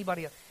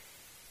 Anybody else?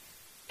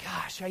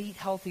 Gosh, I eat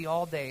healthy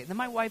all day. And then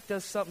my wife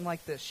does something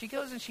like this. She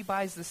goes and she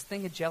buys this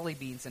thing of jelly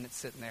beans and it's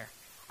sitting there.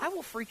 I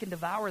will freaking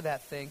devour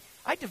that thing.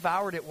 I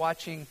devoured it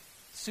watching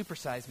Super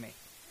Size Me.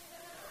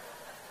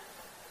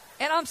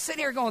 And I'm sitting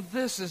here going,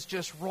 this is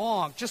just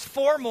wrong. Just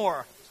 4 more.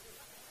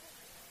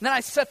 And then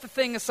I set the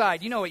thing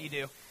aside. You know what you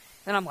do.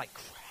 And I'm like,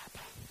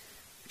 crap.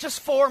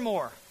 Just 4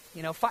 more.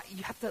 You know,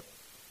 you have to.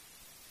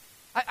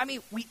 I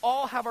mean, we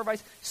all have our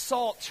vices.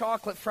 Salt,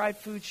 chocolate, fried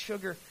food,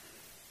 sugar.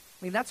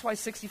 I mean, that's why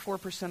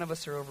 64% of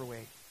us are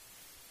overweight.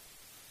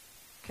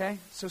 Okay?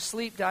 So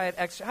sleep, diet,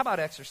 exercise. How about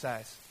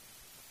exercise?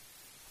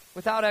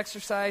 Without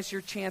exercise, your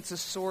chances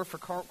soar for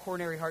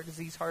coronary heart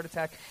disease, heart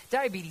attack,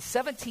 diabetes.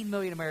 17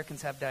 million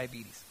Americans have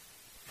diabetes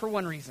for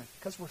one reason,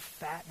 because we're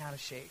fat and out of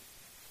shape.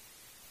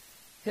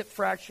 Hip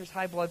fractures,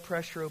 high blood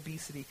pressure,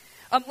 obesity.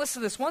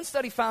 Listen to this. One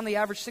study found the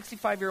average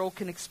 65-year-old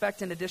can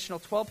expect an additional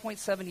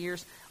 12.7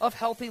 years of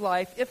healthy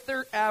life if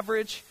they're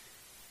average.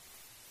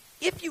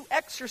 If you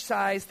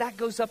exercise, that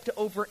goes up to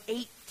over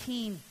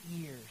 18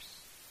 years.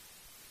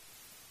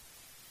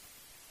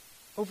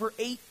 Over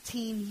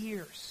 18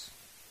 years.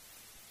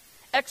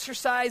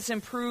 Exercise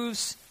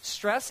improves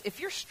stress. If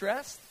you're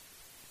stressed,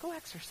 go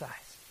exercise.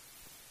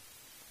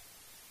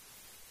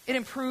 It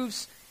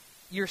improves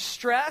your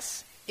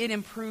stress. It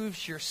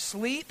improves your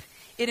sleep.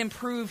 It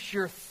improves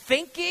your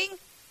thinking.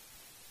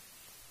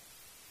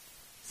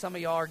 Some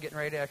of y'all are getting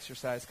ready to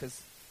exercise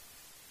because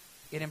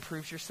it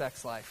improves your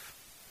sex life.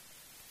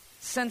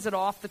 Sends it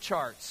off the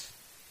charts.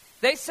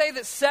 They say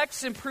that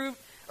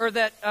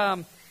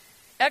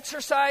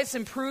exercise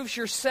improves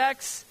your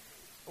sex.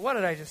 What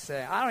did I just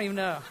say? I don't even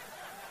know.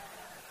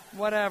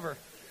 Whatever.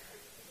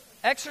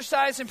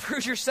 Exercise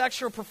improves your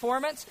sexual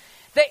performance.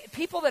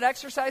 People that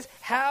exercise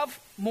have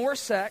more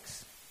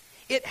sex.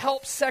 It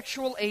helps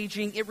sexual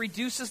aging. It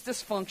reduces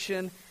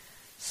dysfunction.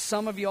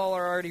 Some of y'all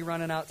are already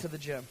running out to the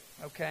gym.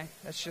 Okay?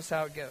 That's just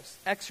how it goes.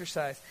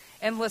 Exercise.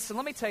 And listen,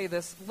 let me tell you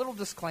this. Little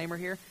disclaimer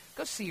here.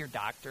 Go see your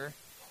doctor.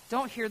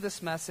 Don't hear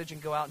this message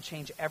and go out and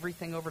change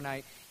everything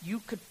overnight.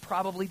 You could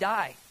probably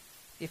die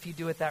if you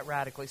do it that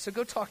radically. So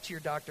go talk to your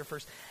doctor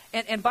first.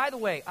 And by the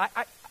way,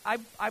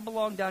 I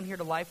belong down here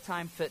to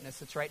Lifetime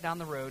Fitness. It's right down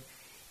the road.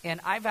 And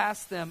I've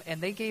asked them,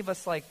 and they gave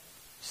us like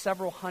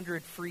several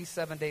hundred free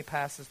 7-day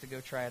passes to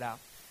go try it out.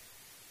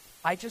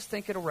 I just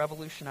think it'll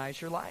revolutionize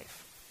your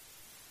life.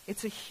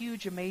 It's a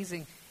huge,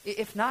 amazing,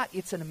 if not,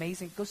 it's an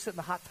amazing, go sit in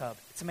the hot tub.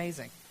 It's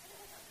amazing.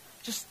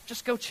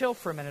 Just go chill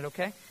for a minute,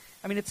 okay?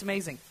 I mean, it's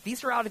amazing.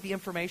 These are out at the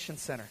information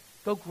center.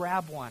 Go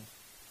grab one.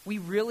 We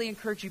really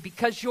encourage you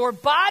because your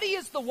body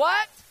is the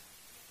what?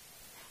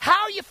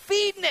 How are you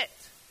feeding it?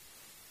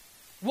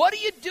 What are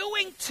you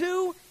doing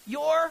to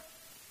your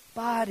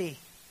body?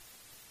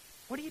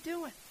 What are you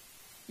doing?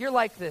 You're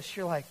like this.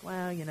 You're like,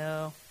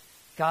 well,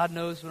 God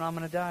knows when I'm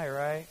going to die,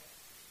 right?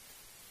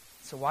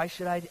 So why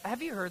should I?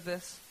 Have you heard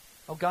this?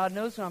 Oh, God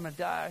knows when I'm going to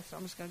die, so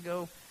I'm just going to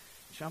go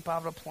jump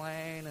out of a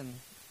plane and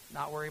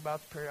not worry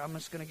about the period. I'm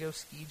just going to go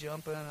ski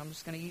jumping. I'm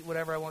just going to eat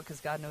whatever I want because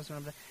God knows when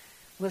I'm going to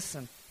die.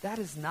 Listen, that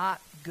is not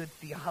good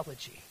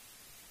theology.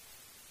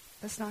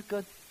 That's not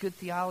good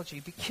theology.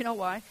 But you know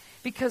why?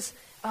 Because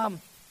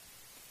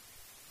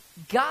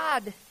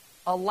God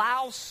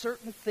allows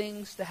certain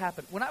things to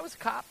happen. When I was a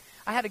cop,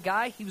 I had a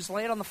guy, he was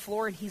laying on the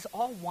floor, and he's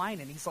all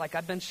whining. He's like,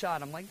 I've been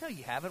shot. I'm like, no,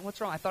 you haven't. What's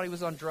wrong? I thought he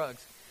was on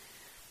drugs.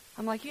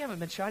 I'm like, you haven't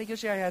been shot? He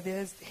goes, yeah,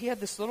 he had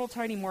this little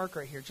tiny mark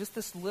right here, just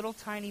this little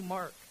tiny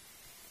mark.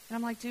 And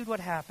I'm like, dude, what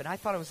happened? I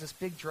thought it was this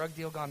big drug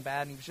deal gone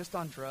bad, and he was just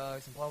on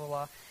drugs and blah, blah,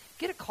 blah.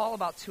 Get a call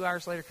about 2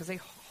 hours later because they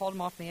hauled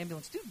him off the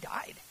ambulance. Dude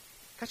died.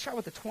 Got shot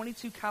with a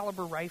 .22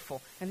 caliber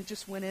rifle, and it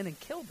just went in and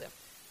killed him.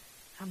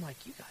 I'm like,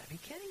 you got to be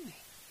kidding me.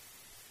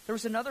 There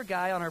was another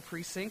guy on our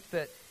precinct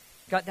that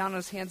got down on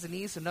his hands and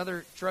knees.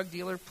 Another drug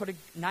dealer put a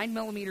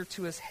 9mm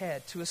to his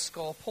head, to his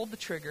skull, pulled the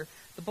trigger.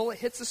 The bullet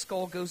hits the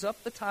skull, goes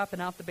up the top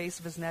and out the base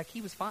of his neck.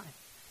 He was fine.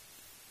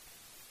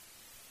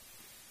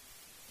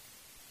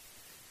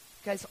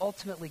 Guys,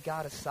 ultimately,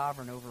 God is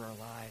sovereign over our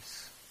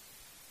lives.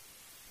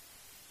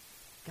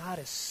 God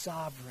is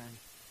sovereign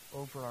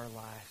over our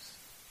lives.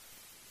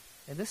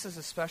 And this is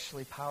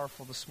especially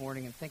powerful this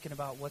morning in thinking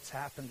about what's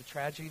happened, the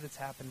tragedy that's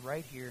happened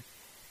right here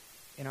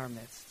in our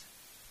midst.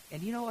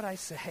 And you know what I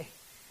say?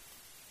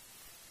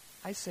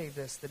 I say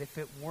this, that if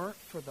it weren't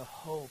for the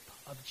hope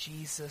of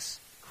Jesus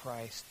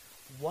Christ,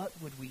 what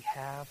would we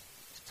have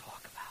to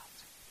talk about?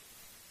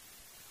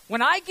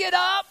 When I get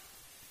up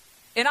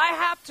and I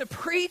have to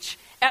preach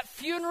at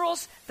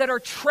funerals that are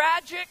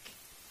tragic,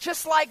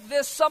 just like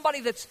this,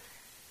 somebody that's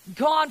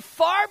gone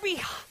far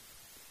beyond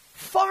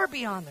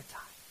the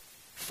time,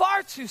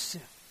 far too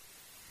soon.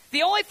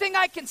 The only thing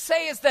I can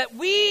say is that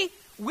we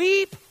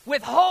weep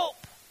with hope.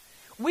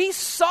 We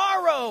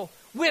sorrow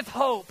with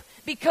hope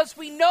because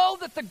we know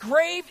that the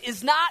grave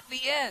is not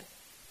the end.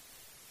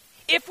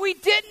 If we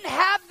didn't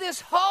have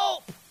this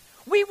hope,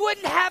 we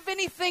wouldn't have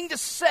anything to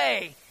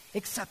say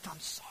except I'm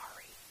sorry.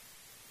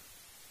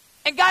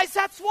 And guys,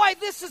 that's why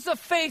this is a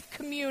faith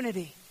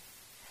community.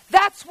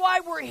 That's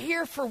why we're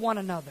here for one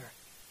another.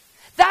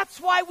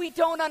 That's why we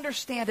don't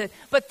understand it.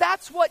 But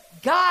that's what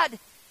God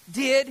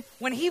did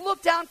when he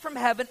looked down from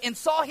heaven and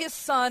saw his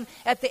son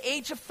at the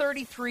age of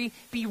 33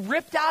 be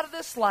ripped out of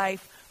this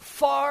life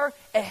far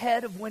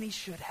ahead of when he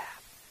should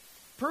have.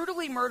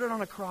 Brutally murdered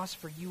on a cross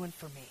for you and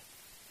for me.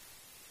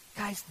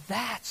 Guys,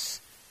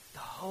 that's the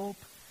hope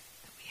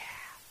that we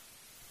have.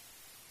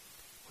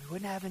 We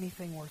wouldn't have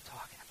anything worth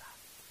talking about.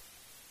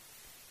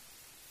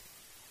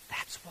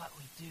 That's what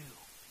we do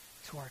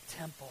to our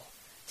temple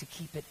to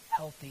keep it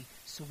healthy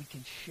so we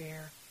can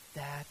share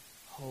that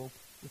hope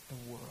with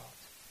the world.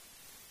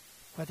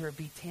 Whether it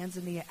be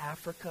Tanzania,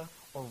 Africa,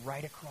 or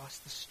right across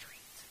the street.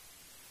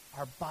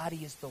 Our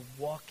body is the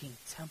walking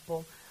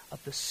temple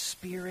of the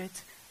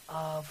Spirit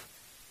of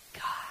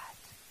God.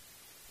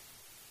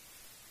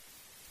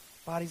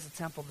 Body's the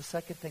temple. The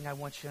second thing I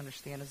want you to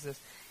understand is this.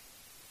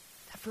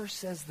 That verse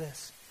says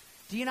this.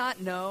 Do you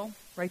not know,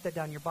 write that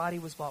down, your body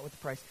was bought with a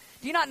price.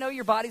 Do you not know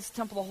your body's the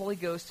temple of the Holy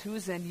Ghost, who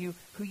is in you,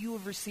 who you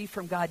have received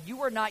from God?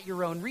 You are not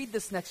your own. Read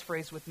this next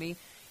phrase with me.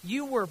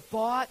 You were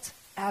bought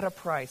at a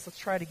price. Let's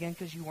try it again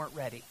because you weren't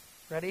ready.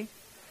 Ready?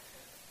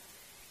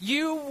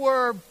 You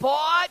were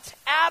bought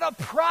at a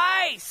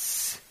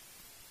price.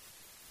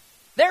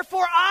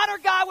 Therefore, honor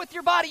God with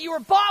your body. You were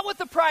bought with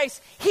a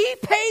price. He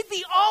paid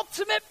the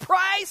ultimate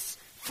price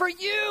for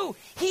you.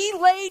 He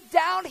laid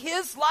down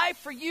his life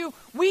for you.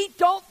 We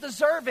don't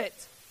deserve it.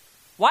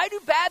 Why do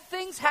bad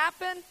things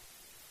happen?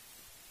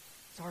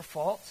 It's our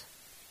fault.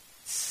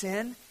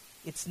 Sin.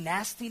 It's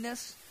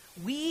nastiness.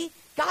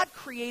 God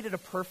created a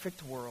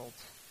perfect world.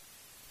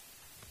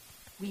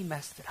 We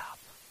messed it up.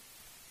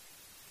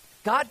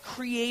 God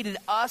created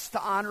us to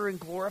honor and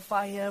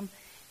glorify him,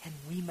 and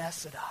we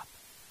mess it up.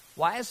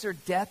 Why is there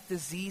death,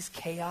 disease,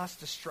 chaos,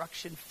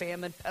 destruction,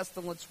 famine,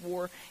 pestilence,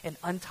 war, and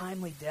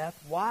untimely death?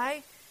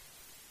 Why?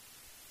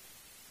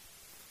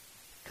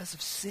 Because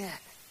of sin.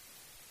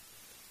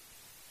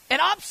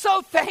 And I'm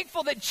so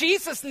thankful that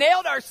Jesus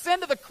nailed our sin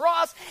to the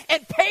cross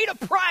and paid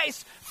a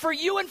price for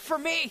you and for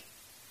me.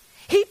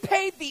 He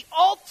paid the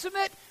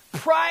ultimate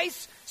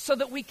price so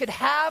that we could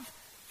have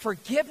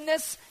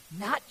forgiveness,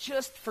 not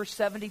just for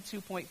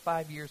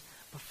 72.5 years,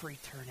 but for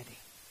eternity.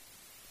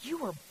 You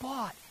were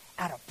bought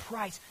at a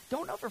price.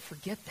 Don't ever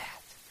forget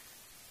that.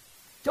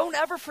 Don't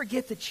ever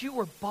forget that you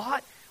were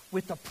bought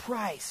with a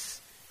price.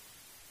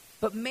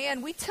 But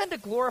man, we tend to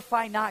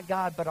glorify not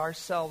God, but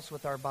ourselves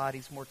with our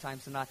bodies more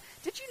times than not.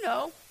 Did you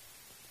know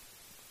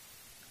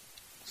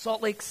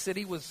Salt Lake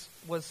City was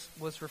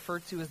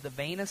referred to as the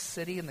vainest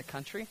city in the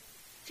country?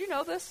 Did you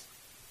know this?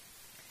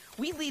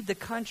 We lead the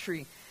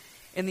country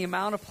in the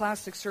amount of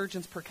plastic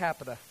surgeons per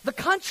capita. The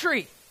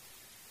country!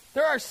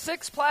 There are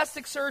 6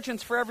 plastic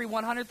surgeons for every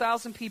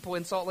 100,000 people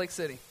in Salt Lake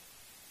City.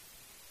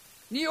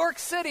 New York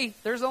City,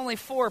 there's only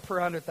 4 per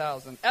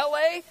 100,000.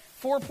 LA,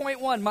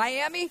 4.1.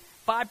 Miami,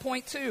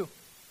 5.2.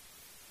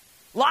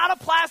 A lot of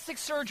plastic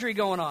surgery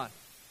going on.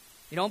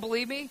 You don't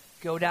believe me?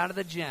 Go down to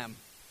the gym.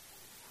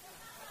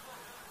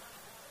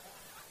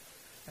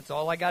 That's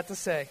all I got to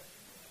say.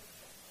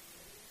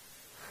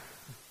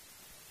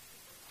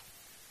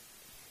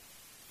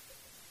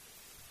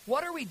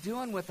 What are we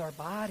doing with our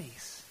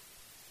bodies?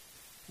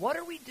 What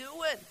are we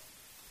doing?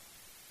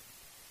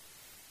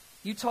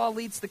 Utah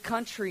leads the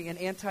country in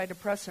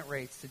antidepressant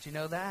rates. Did you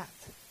know that?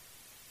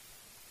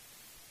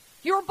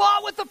 You were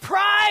bought with a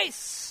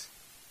price.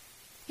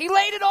 He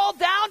laid it all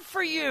down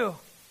for you.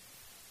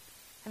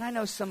 And I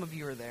know some of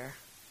you are there.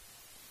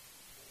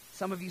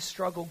 Some of you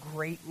struggle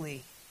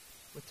greatly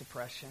with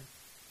depression.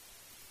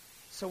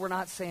 So we're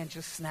not saying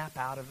just snap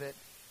out of it.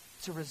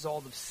 It's a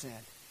result of sin.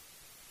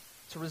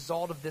 It's a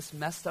result of this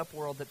messed up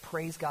world that,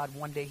 praise God,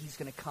 one day he's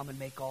going to come and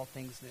make all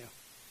things new.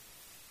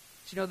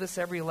 Did you know this?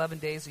 Every 11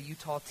 days a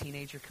Utah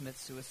teenager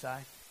commits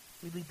suicide.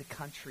 We lead the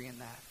country in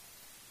that.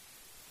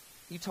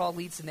 Utah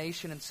leads the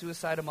nation in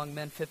suicide among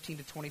men 15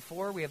 to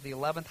 24. We have the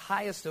 11th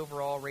highest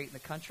overall rate in the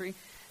country.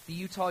 The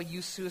Utah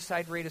youth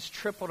suicide rate has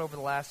tripled over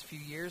the last few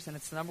years, and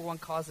it's the number 1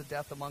 cause of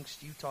death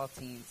amongst Utah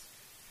teens.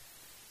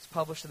 It's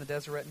published in the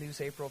Deseret News,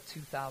 April of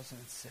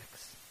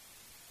 2006.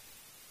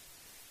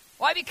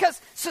 Why? Because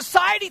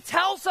society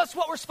tells us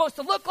what we're supposed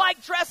to look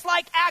like, dress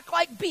like, act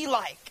like, be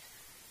like.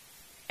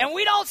 And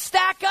we don't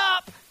stack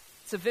up.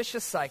 It's a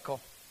vicious cycle.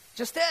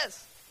 Just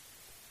is.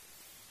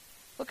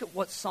 Look at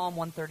what Psalm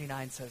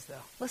 139 says, though.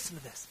 Listen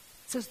to this.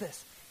 It says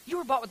this. You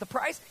were bought with a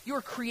price. You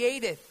were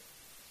created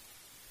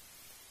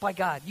by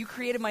God. You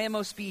created my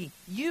MOSB.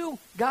 You,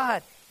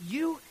 God,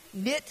 you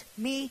knit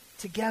me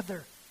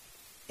together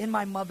in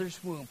my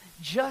mother's womb.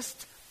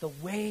 Just the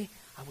way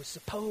I was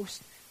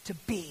supposed to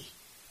be.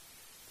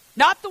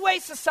 Not the way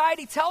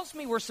society tells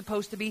me we're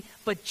supposed to be,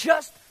 but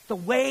just the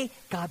way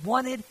God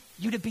wanted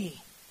you to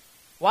be.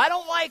 Well, I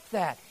don't like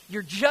that.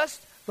 You're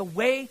just the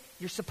way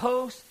you're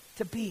supposed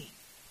to be.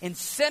 And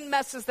sin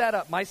messes that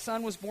up. My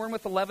son was born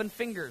with 11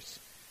 fingers.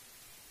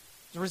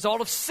 As a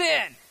result of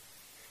sin.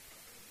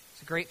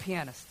 He's a great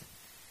pianist.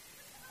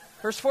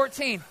 Verse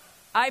 14.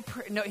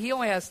 No, he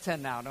only has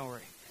 10 now, don't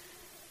worry.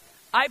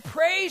 I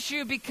praise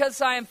you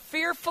because I am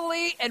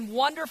fearfully and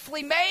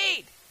wonderfully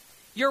made.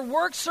 Your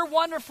works are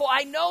wonderful.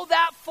 I know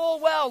that full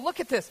well. Look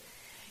at this.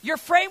 Your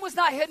frame was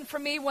not hidden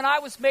from me when I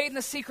was made in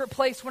the secret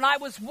place. When I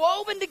was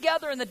woven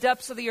together in the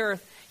depths of the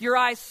earth, your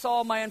eyes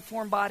saw my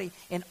unformed body,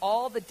 and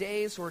all the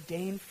days were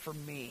ordained for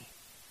me.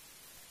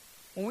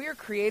 When we were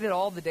created,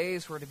 all the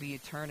days were to be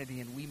eternity,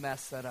 and we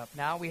messed that up.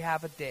 Now we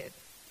have a date.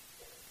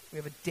 We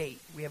have a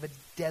date. We have a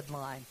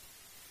deadline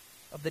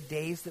of the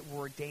days that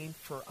were ordained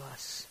for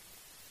us.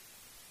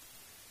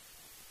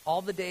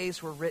 All the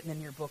days were written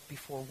in your book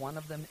before one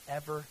of them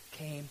ever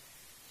came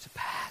to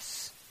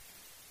pass.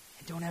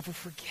 And don't ever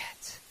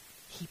forget,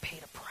 he paid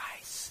a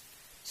price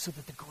so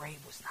that the grave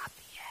was not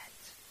the end.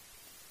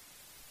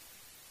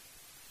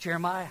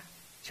 Jeremiah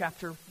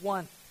chapter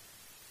 1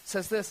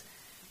 says this.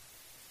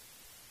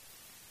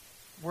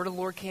 Word of the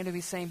Lord came to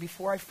me saying,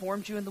 before I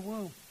formed you in the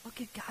womb,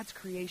 look at God's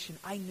creation.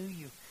 I knew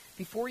you.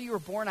 Before you were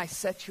born, I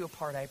set you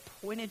apart. I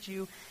appointed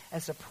you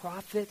as a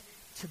prophet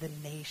to the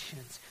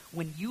nations.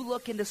 When you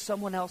look into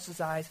someone else's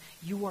eyes,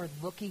 you are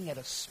looking at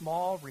a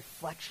small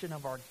reflection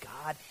of our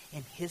God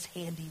and his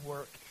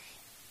handiwork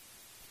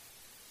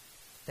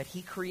that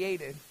he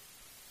created,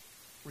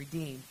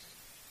 redeemed,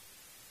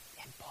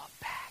 and bought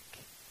back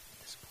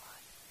with his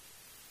blood.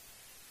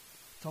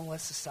 Don't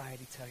let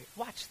society tell you.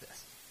 Watch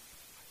this.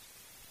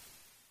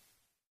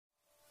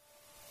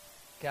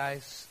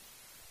 Guys,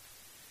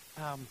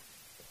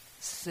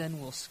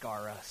 sin will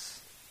scar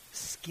us.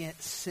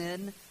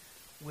 Sin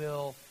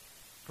will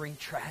bring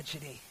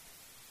tragedy.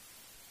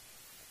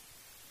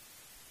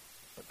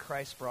 But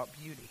Christ brought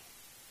beauty.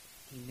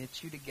 He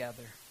knit you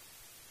together.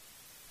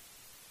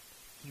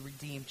 He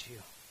redeemed you.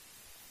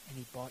 And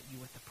he bought you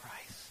with a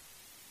price.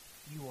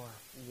 You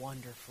are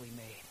wonderfully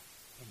made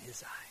in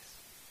his eyes.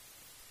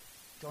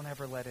 Don't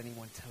ever let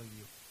anyone tell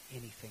you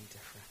anything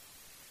different.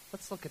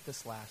 Let's look at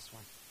this last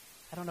one.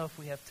 I don't know if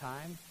we have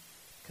time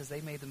because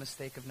they made the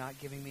mistake of not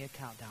giving me a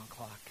countdown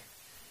clock.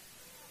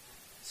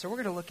 So we're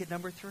going to look at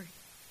number 3.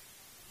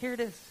 Here it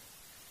is.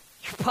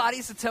 Your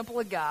body's the temple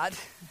of God.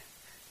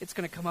 It's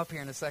going to come up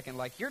here in a second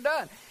like, you're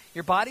done.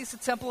 Your body's the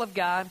temple of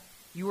God.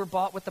 You were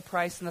bought with the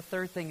price. And the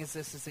third thing is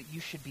this, is that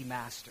you should be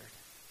mastered.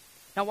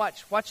 Now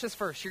watch this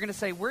verse. You're going to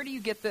say, where do you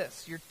get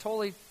this? You're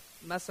totally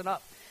messing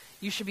up.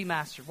 You should be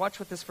mastered. Watch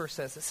what this verse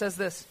says. It says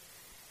this,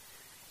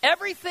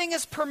 everything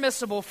is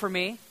permissible for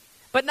me,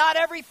 but not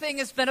everything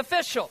is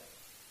beneficial.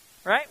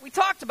 Right? We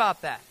talked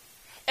about that.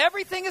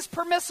 Everything is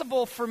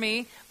permissible for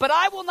me, but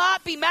I will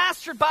not be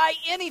mastered by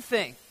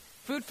anything.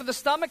 Food for the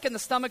stomach and the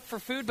stomach for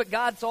food, but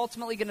God's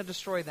ultimately going to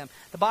destroy them.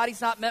 The body's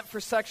not meant for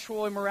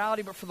sexual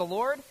immorality, but for the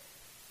Lord.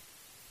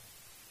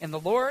 And the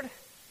Lord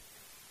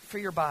for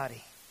your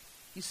body.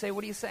 You say,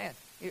 what are you saying?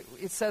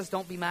 It says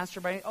don't be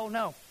mastered by, oh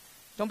no.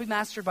 Don't be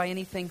mastered by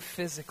anything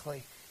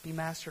physically. Be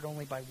mastered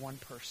only by one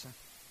person.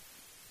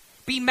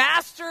 Be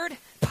mastered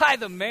by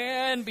the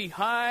man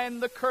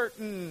behind the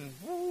curtain.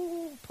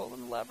 Woo,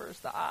 pulling the levers,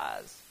 the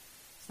Oz.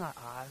 It's not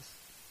Oz.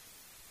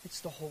 It's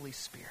the Holy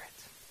Spirit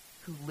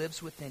who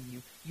lives within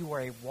you. You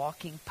are a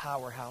walking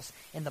powerhouse.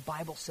 And the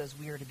Bible says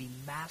we are to be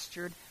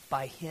mastered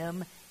by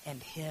him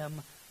and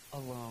him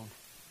alone.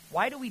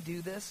 Why do we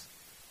do this?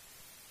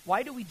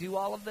 Why do we do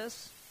all of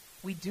this?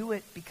 We do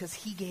it because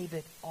he gave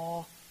it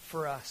all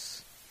for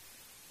us.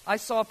 I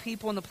saw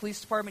people in the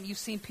police department. You've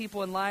seen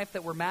people in life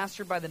that were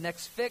mastered by the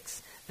next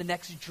fix, the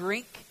next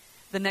drink,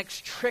 the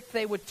next trick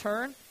they would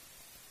turn.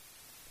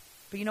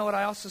 But you know what?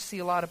 I also see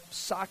a lot of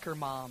soccer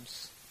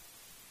moms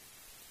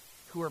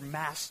who are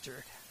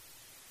mastered.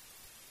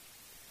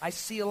 I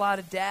see a lot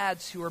of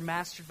dads who are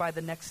mastered by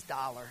the next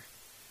dollar.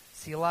 I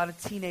see a lot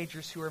of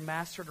teenagers who are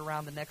mastered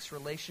around the next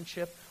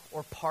relationship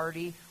or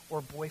party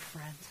or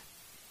boyfriend.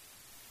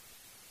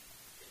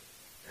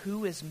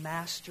 Who is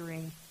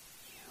mastering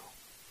you?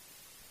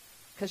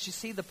 Because you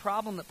see, the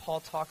problem that Paul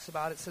talks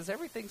about, it says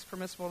everything's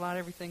permissible, not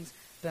everything's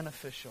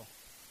beneficial.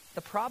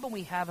 The problem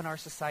we have in our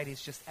society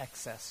is just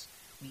excess.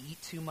 We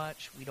eat too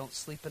much, we don't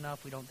sleep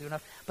enough, we don't do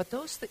enough. But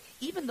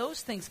even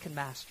those things can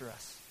master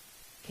us.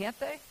 Can't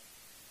they?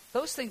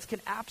 Those things can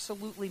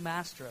absolutely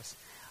master us.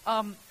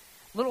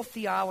 Little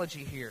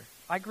theology here.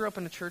 I grew up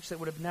in a church that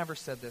would have never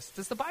said this.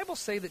 Does the Bible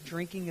say that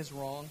drinking is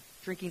wrong?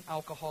 Drinking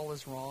alcohol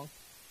is wrong?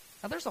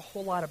 Now, there's a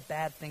whole lot of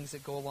bad things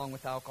that go along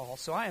with alcohol,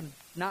 so I am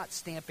not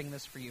stamping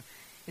this for you.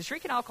 Is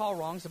drinking alcohol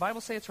wrong? Does the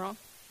Bible say it's wrong?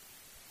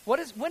 When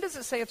does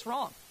it say it's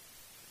wrong?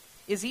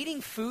 Is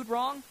eating food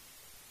wrong?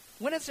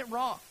 When is it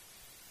wrong?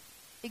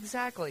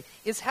 Exactly.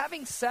 Is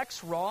having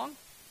sex wrong?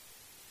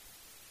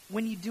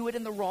 When you do it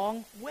in the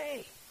wrong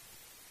way.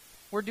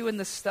 We're doing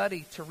this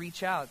study to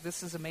reach out.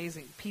 This is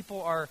amazing.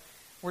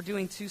 We're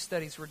doing 2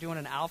 studies. We're doing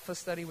an alpha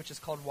study, which is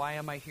called Why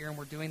Am I Here? And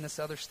we're doing this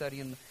other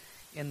study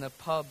in the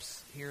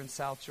pubs here in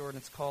South Jordan.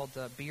 It's called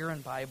Beer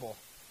and Bible.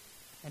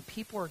 And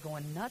people are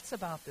going nuts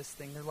about this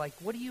thing. They're like,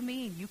 what do you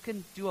mean? You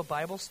can do a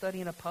Bible study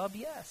in a pub?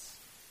 Yes.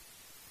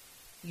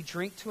 You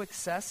drink to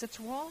excess? It's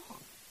wrong.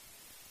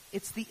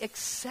 It's the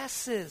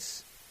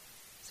excesses.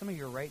 Some of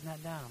you are writing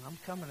that down. I'm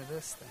coming to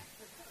this thing.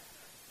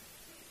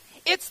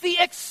 It's the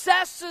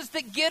excesses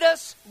that get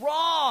us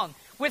wrong.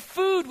 With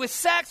food, with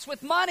sex,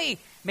 with money.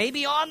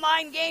 Maybe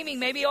online gaming,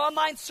 maybe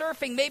online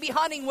surfing, maybe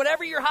hunting,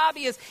 whatever your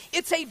hobby is.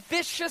 It's a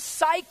vicious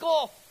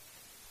cycle.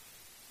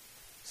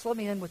 So let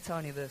me end with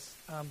telling you this.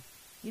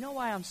 You know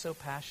why I'm so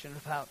passionate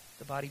about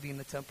the body being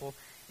the temple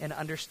and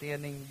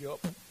understanding,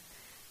 yup.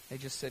 They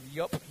just said,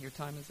 yup, your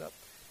time is up.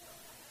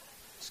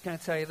 Just going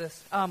to tell you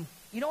this.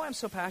 You know why I'm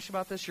so passionate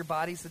about this? Your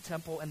body's the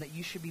temple and that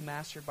you should be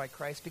mastered by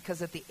Christ.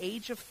 Because at the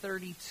age of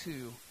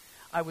 32,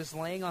 I was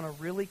laying on a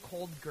really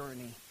cold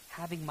gurney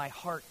having my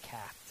heart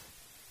capped.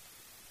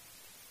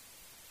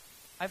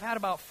 I've had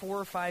about 4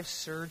 or 5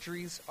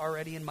 surgeries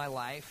already in my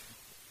life.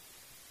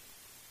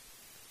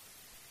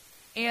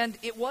 And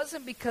it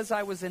wasn't because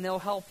I was in ill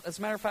health. As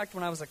a matter of fact,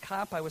 when I was a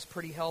cop, I was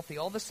pretty healthy.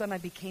 All of a sudden, I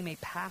became a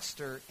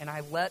pastor, and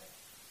I let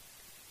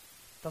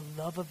the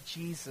love of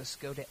Jesus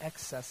go to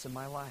excess in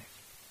my life.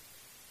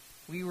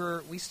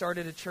 We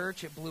started a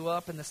church. It blew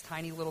up in this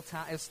tiny little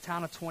town. It was a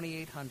town of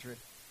 2,800.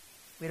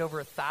 We had over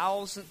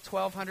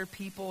 1,200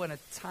 people in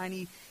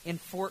 3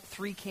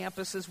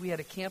 campuses. We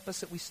had a campus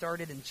that we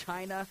started in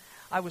China.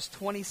 I was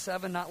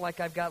 27, not like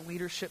I've got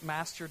leadership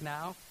mastered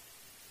now.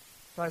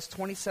 But I was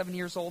 27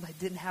 years old. I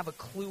didn't have a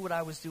clue what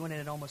I was doing, and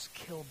it almost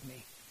killed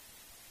me.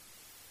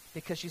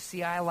 Because, you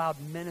see, I allowed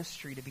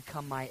ministry to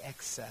become my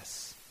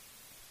excess.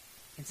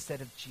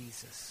 instead of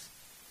Jesus.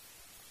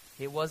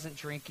 It wasn't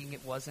drinking,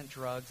 it wasn't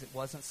drugs, it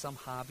wasn't some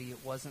hobby, it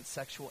wasn't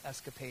sexual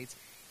escapades.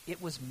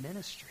 It was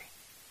ministry.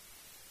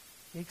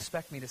 You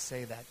expect me to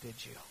say that, did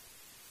you?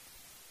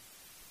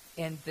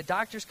 And the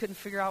doctors couldn't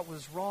figure out what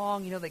was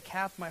wrong. You know, they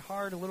capped my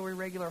heart, a little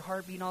irregular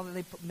heartbeat and all that.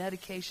 They put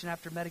medication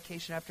after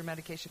medication after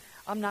medication.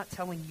 I'm not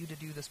telling you to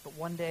do this, but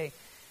one day,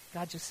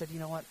 God just said, you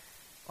know what?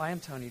 Well, I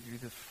am telling you to do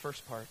the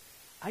first part.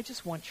 I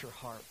just want your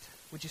heart.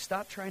 Would you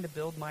stop trying to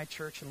build my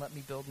church and let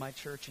me build my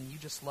church, and you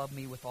just love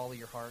me with all of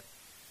your heart?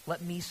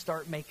 Let me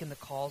start making the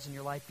calls in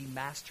your life, be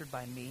mastered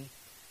by me.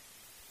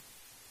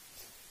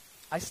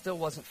 I still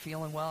wasn't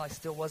feeling well. I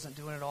still wasn't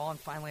doing it all. And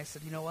finally I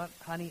said, you know what,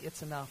 honey,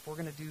 it's enough.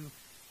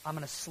 I'm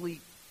going to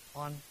sleep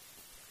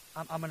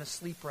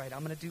right.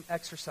 I'm going to do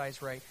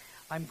exercise right.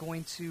 I'm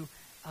going to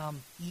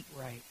eat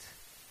right.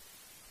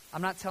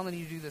 I'm not telling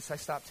you to do this. I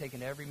stopped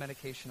taking every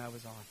medication I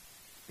was on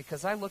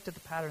because I looked at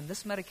the pattern.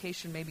 This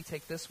medication made me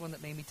take this one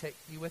that made me take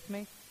you with me.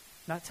 I'm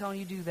not telling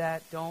you to do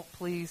that. Don't,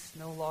 please.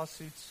 No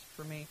lawsuits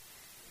for me.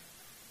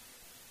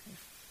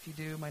 If you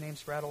do, my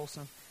name's Brad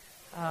Olson.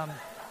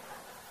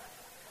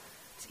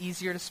 It's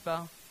easier to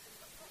spell.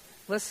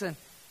 Listen,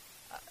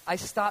 I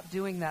stopped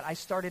doing that. I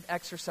started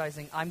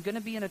exercising. I'm going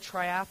to be in a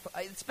triathlon.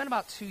 It's been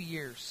about 2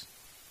 years.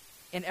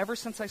 And ever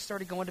since I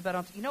started going to bed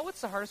on time, you know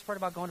what's the hardest part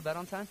about going to bed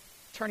on time?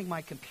 Turning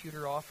my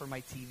computer off or my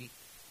TV.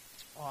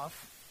 It's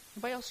off.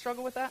 Anybody else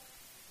struggle with that?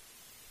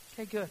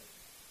 Okay, good.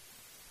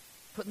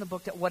 Putting the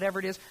book down, whatever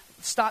it is.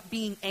 Stop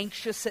being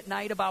anxious at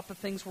night about the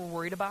things we're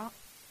worried about.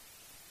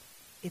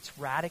 It's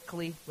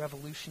radically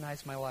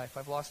revolutionized my life.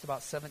 I've lost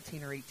about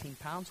 17 or 18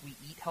 pounds. We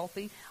eat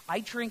healthy. I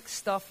drink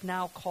stuff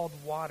now called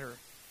water.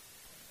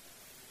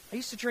 I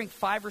used to drink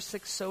 5 or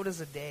 6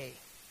 sodas a day.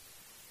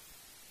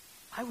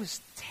 I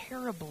was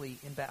terribly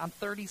in bed. I'm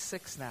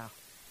 36 now,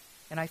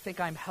 and I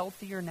think I'm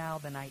healthier now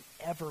than I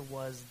ever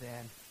was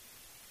then.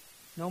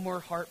 No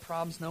more heart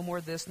problems, no more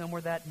this, no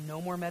more that,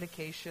 no more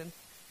medication.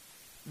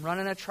 I'm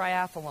running a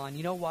triathlon.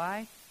 You know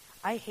why?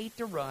 I hate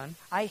to run,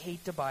 I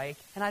hate to bike,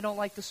 and I don't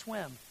like to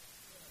swim.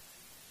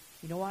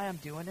 You know why I'm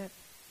doing it?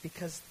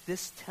 Because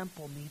this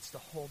temple needs to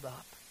hold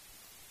up.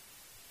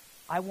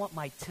 I want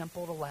my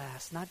temple to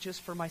last, not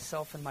just for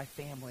myself and my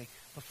family,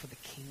 but for the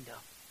kingdom.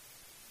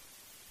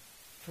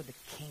 For the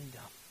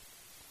kingdom.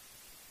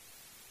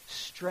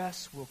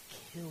 Stress will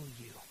kill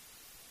you.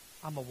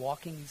 I'm a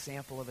walking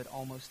example of it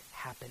almost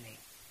happening.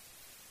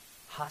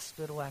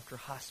 Hospital after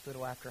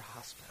hospital after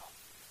hospital.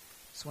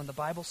 So when the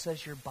Bible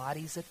says your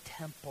body's a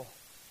temple,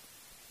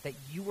 that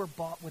you were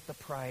bought with a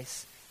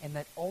price, and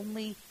that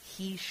only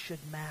He should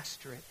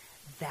master it,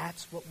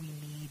 that's what we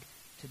need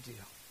to do.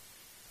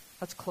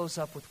 Let's close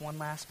up with one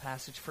last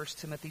passage. 1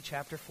 Timothy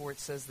chapter 4, it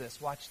says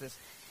this. Watch this.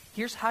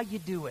 Here's how you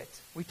do it.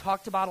 We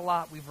talked about a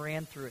lot. We've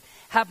ran through it.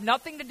 Have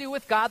nothing to do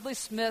with godly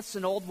myths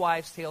and old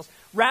wives' tales.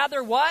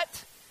 Rather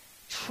what?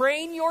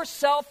 Train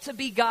yourself to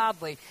be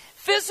godly.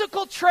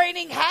 Physical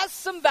training has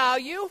some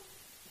value,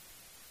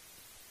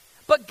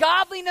 but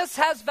godliness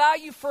has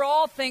value for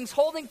all things,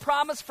 holding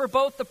promise for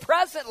both the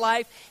present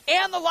life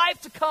and the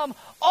life to come.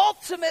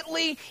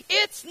 Ultimately,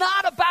 it's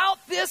not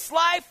about this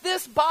life,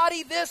 this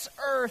body, this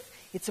earth.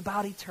 It's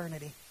about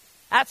eternity.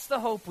 That's the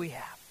hope we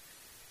have.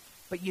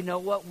 But you know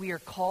what? We are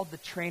called to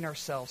train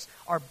ourselves.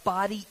 Our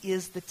body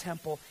is the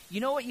temple.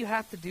 You know what you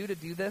have to do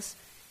this?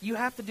 You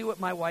have to do what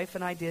my wife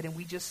and I did, and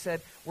we just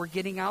said, we're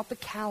getting out the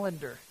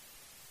calendar,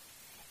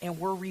 and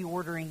we're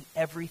reordering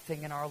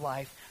everything in our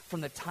life,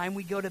 from the time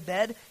we go to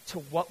bed to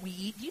what we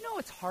eat. Do you know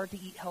it's hard to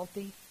eat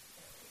healthy?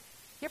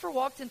 You ever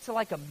walked into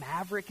like a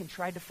Maverick and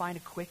tried to find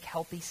a quick,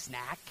 healthy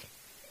snack?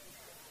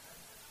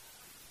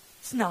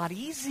 It's not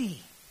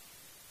easy.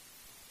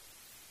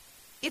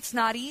 It's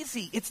not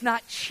easy. It's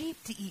not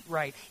cheap to eat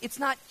right. It's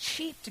not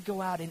cheap to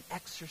go out and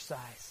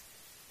exercise.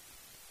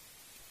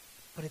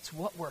 But it's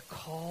what we're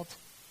called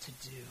to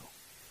do,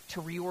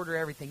 to reorder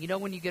everything. You know,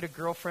 when you get a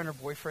girlfriend or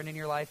boyfriend in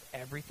your life,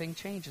 everything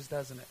changes,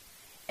 doesn't it?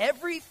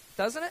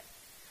 Doesn't it?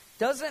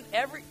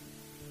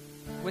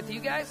 With you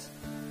guys?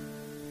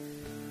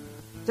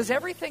 Does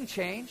everything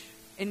change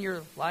in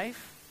your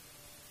life?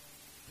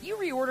 You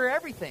reorder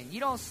everything. You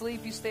don't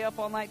sleep. You stay up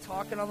all night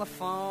talking on the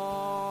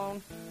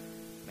phone.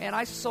 Man,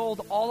 I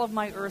sold all of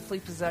my earthly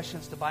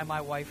possessions to buy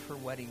my wife her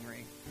wedding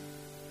ring.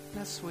 Isn't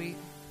that sweet?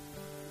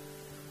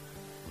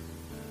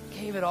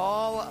 Gave it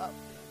all up.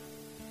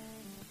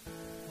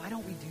 Why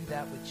don't we do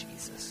that with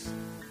Jesus?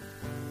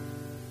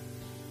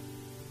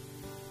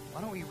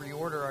 Why don't we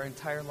reorder our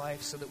entire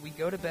life so that we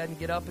go to bed and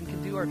get up and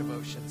can do our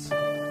devotions?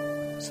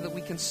 So that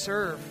we can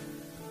serve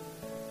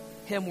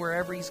Him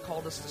wherever He's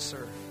called us to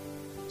serve.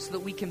 So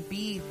that we can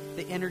be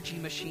the energy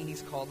machine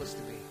He's called us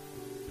to be.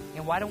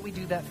 And why don't we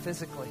do that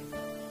physically?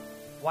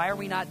 Why are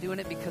we not doing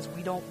it? Because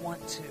we don't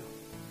want to.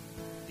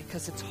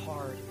 Because it's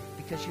hard.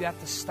 Because you have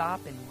to stop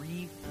and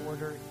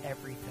reorder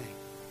everything.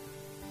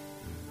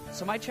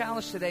 So my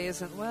challenge today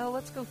isn't, well,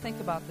 let's go think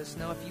about this.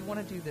 No, if you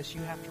want to do this,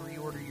 you have to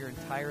reorder your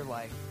entire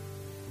life.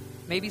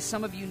 Maybe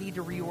some of you need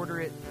to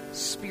reorder it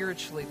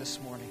spiritually this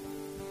morning.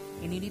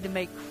 and you need to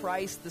make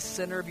Christ the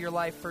center of your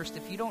life first.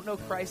 If you don't know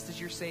Christ as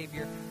your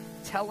Savior,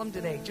 tell him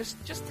today. Just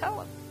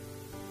tell him,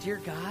 dear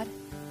God,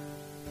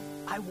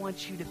 I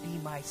want you to be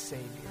my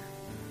Savior.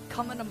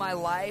 Come into my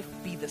life,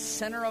 be the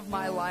center of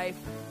my life,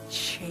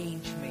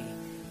 change me,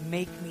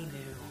 make me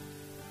new.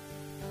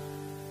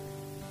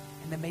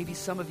 And then maybe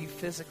some of you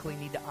physically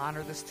need to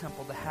honor this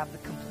temple to have the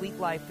complete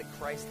life that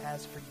Christ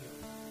has for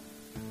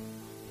you.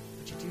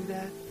 Would you do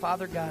that?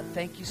 Father God,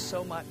 thank you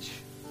so much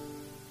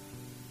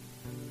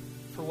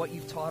for what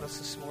you've taught us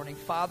this morning.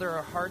 Father,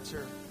 our hearts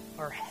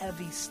are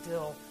heavy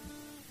still,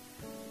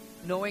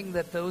 knowing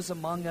that those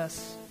among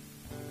us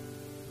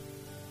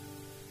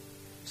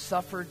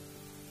suffered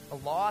a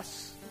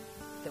loss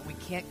that we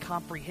can't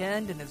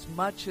comprehend, and as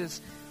much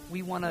as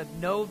we want to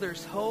know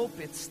there's hope,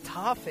 it's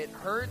tough, it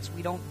hurts,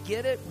 we don't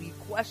get it, we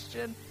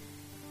question.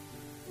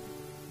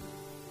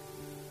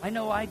 I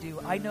know I do.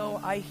 I know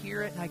I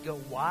hear it and I go,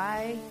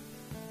 why?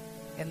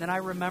 And then I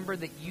remember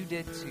that you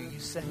did too. You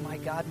said, my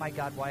God,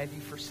 why have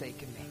you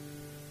forsaken me?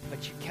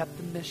 But you kept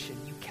the mission,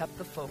 you kept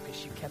the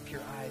focus, you kept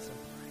your eyes on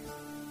Christ.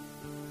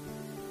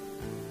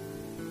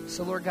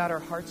 So Lord God, our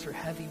hearts are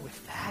heavy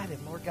with that.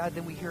 And Lord God,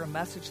 then we hear a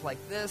message like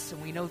this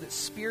and we know that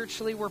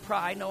spiritually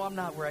I know I'm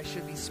not where I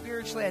should be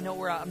spiritually. I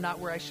know I'm not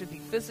where I should be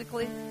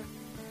physically.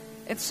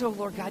 And so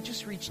Lord God,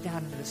 just reach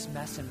down into this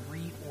mess and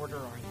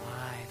reorder our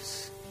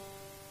lives.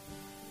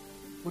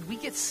 Would we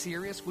get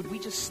serious? Would we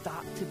just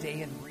stop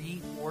today and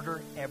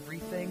reorder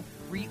everything?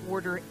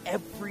 Reorder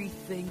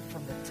everything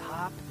from the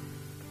top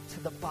to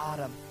the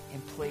bottom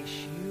and place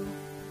you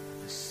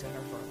at the center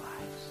of our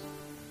lives.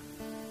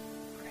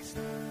 Christ.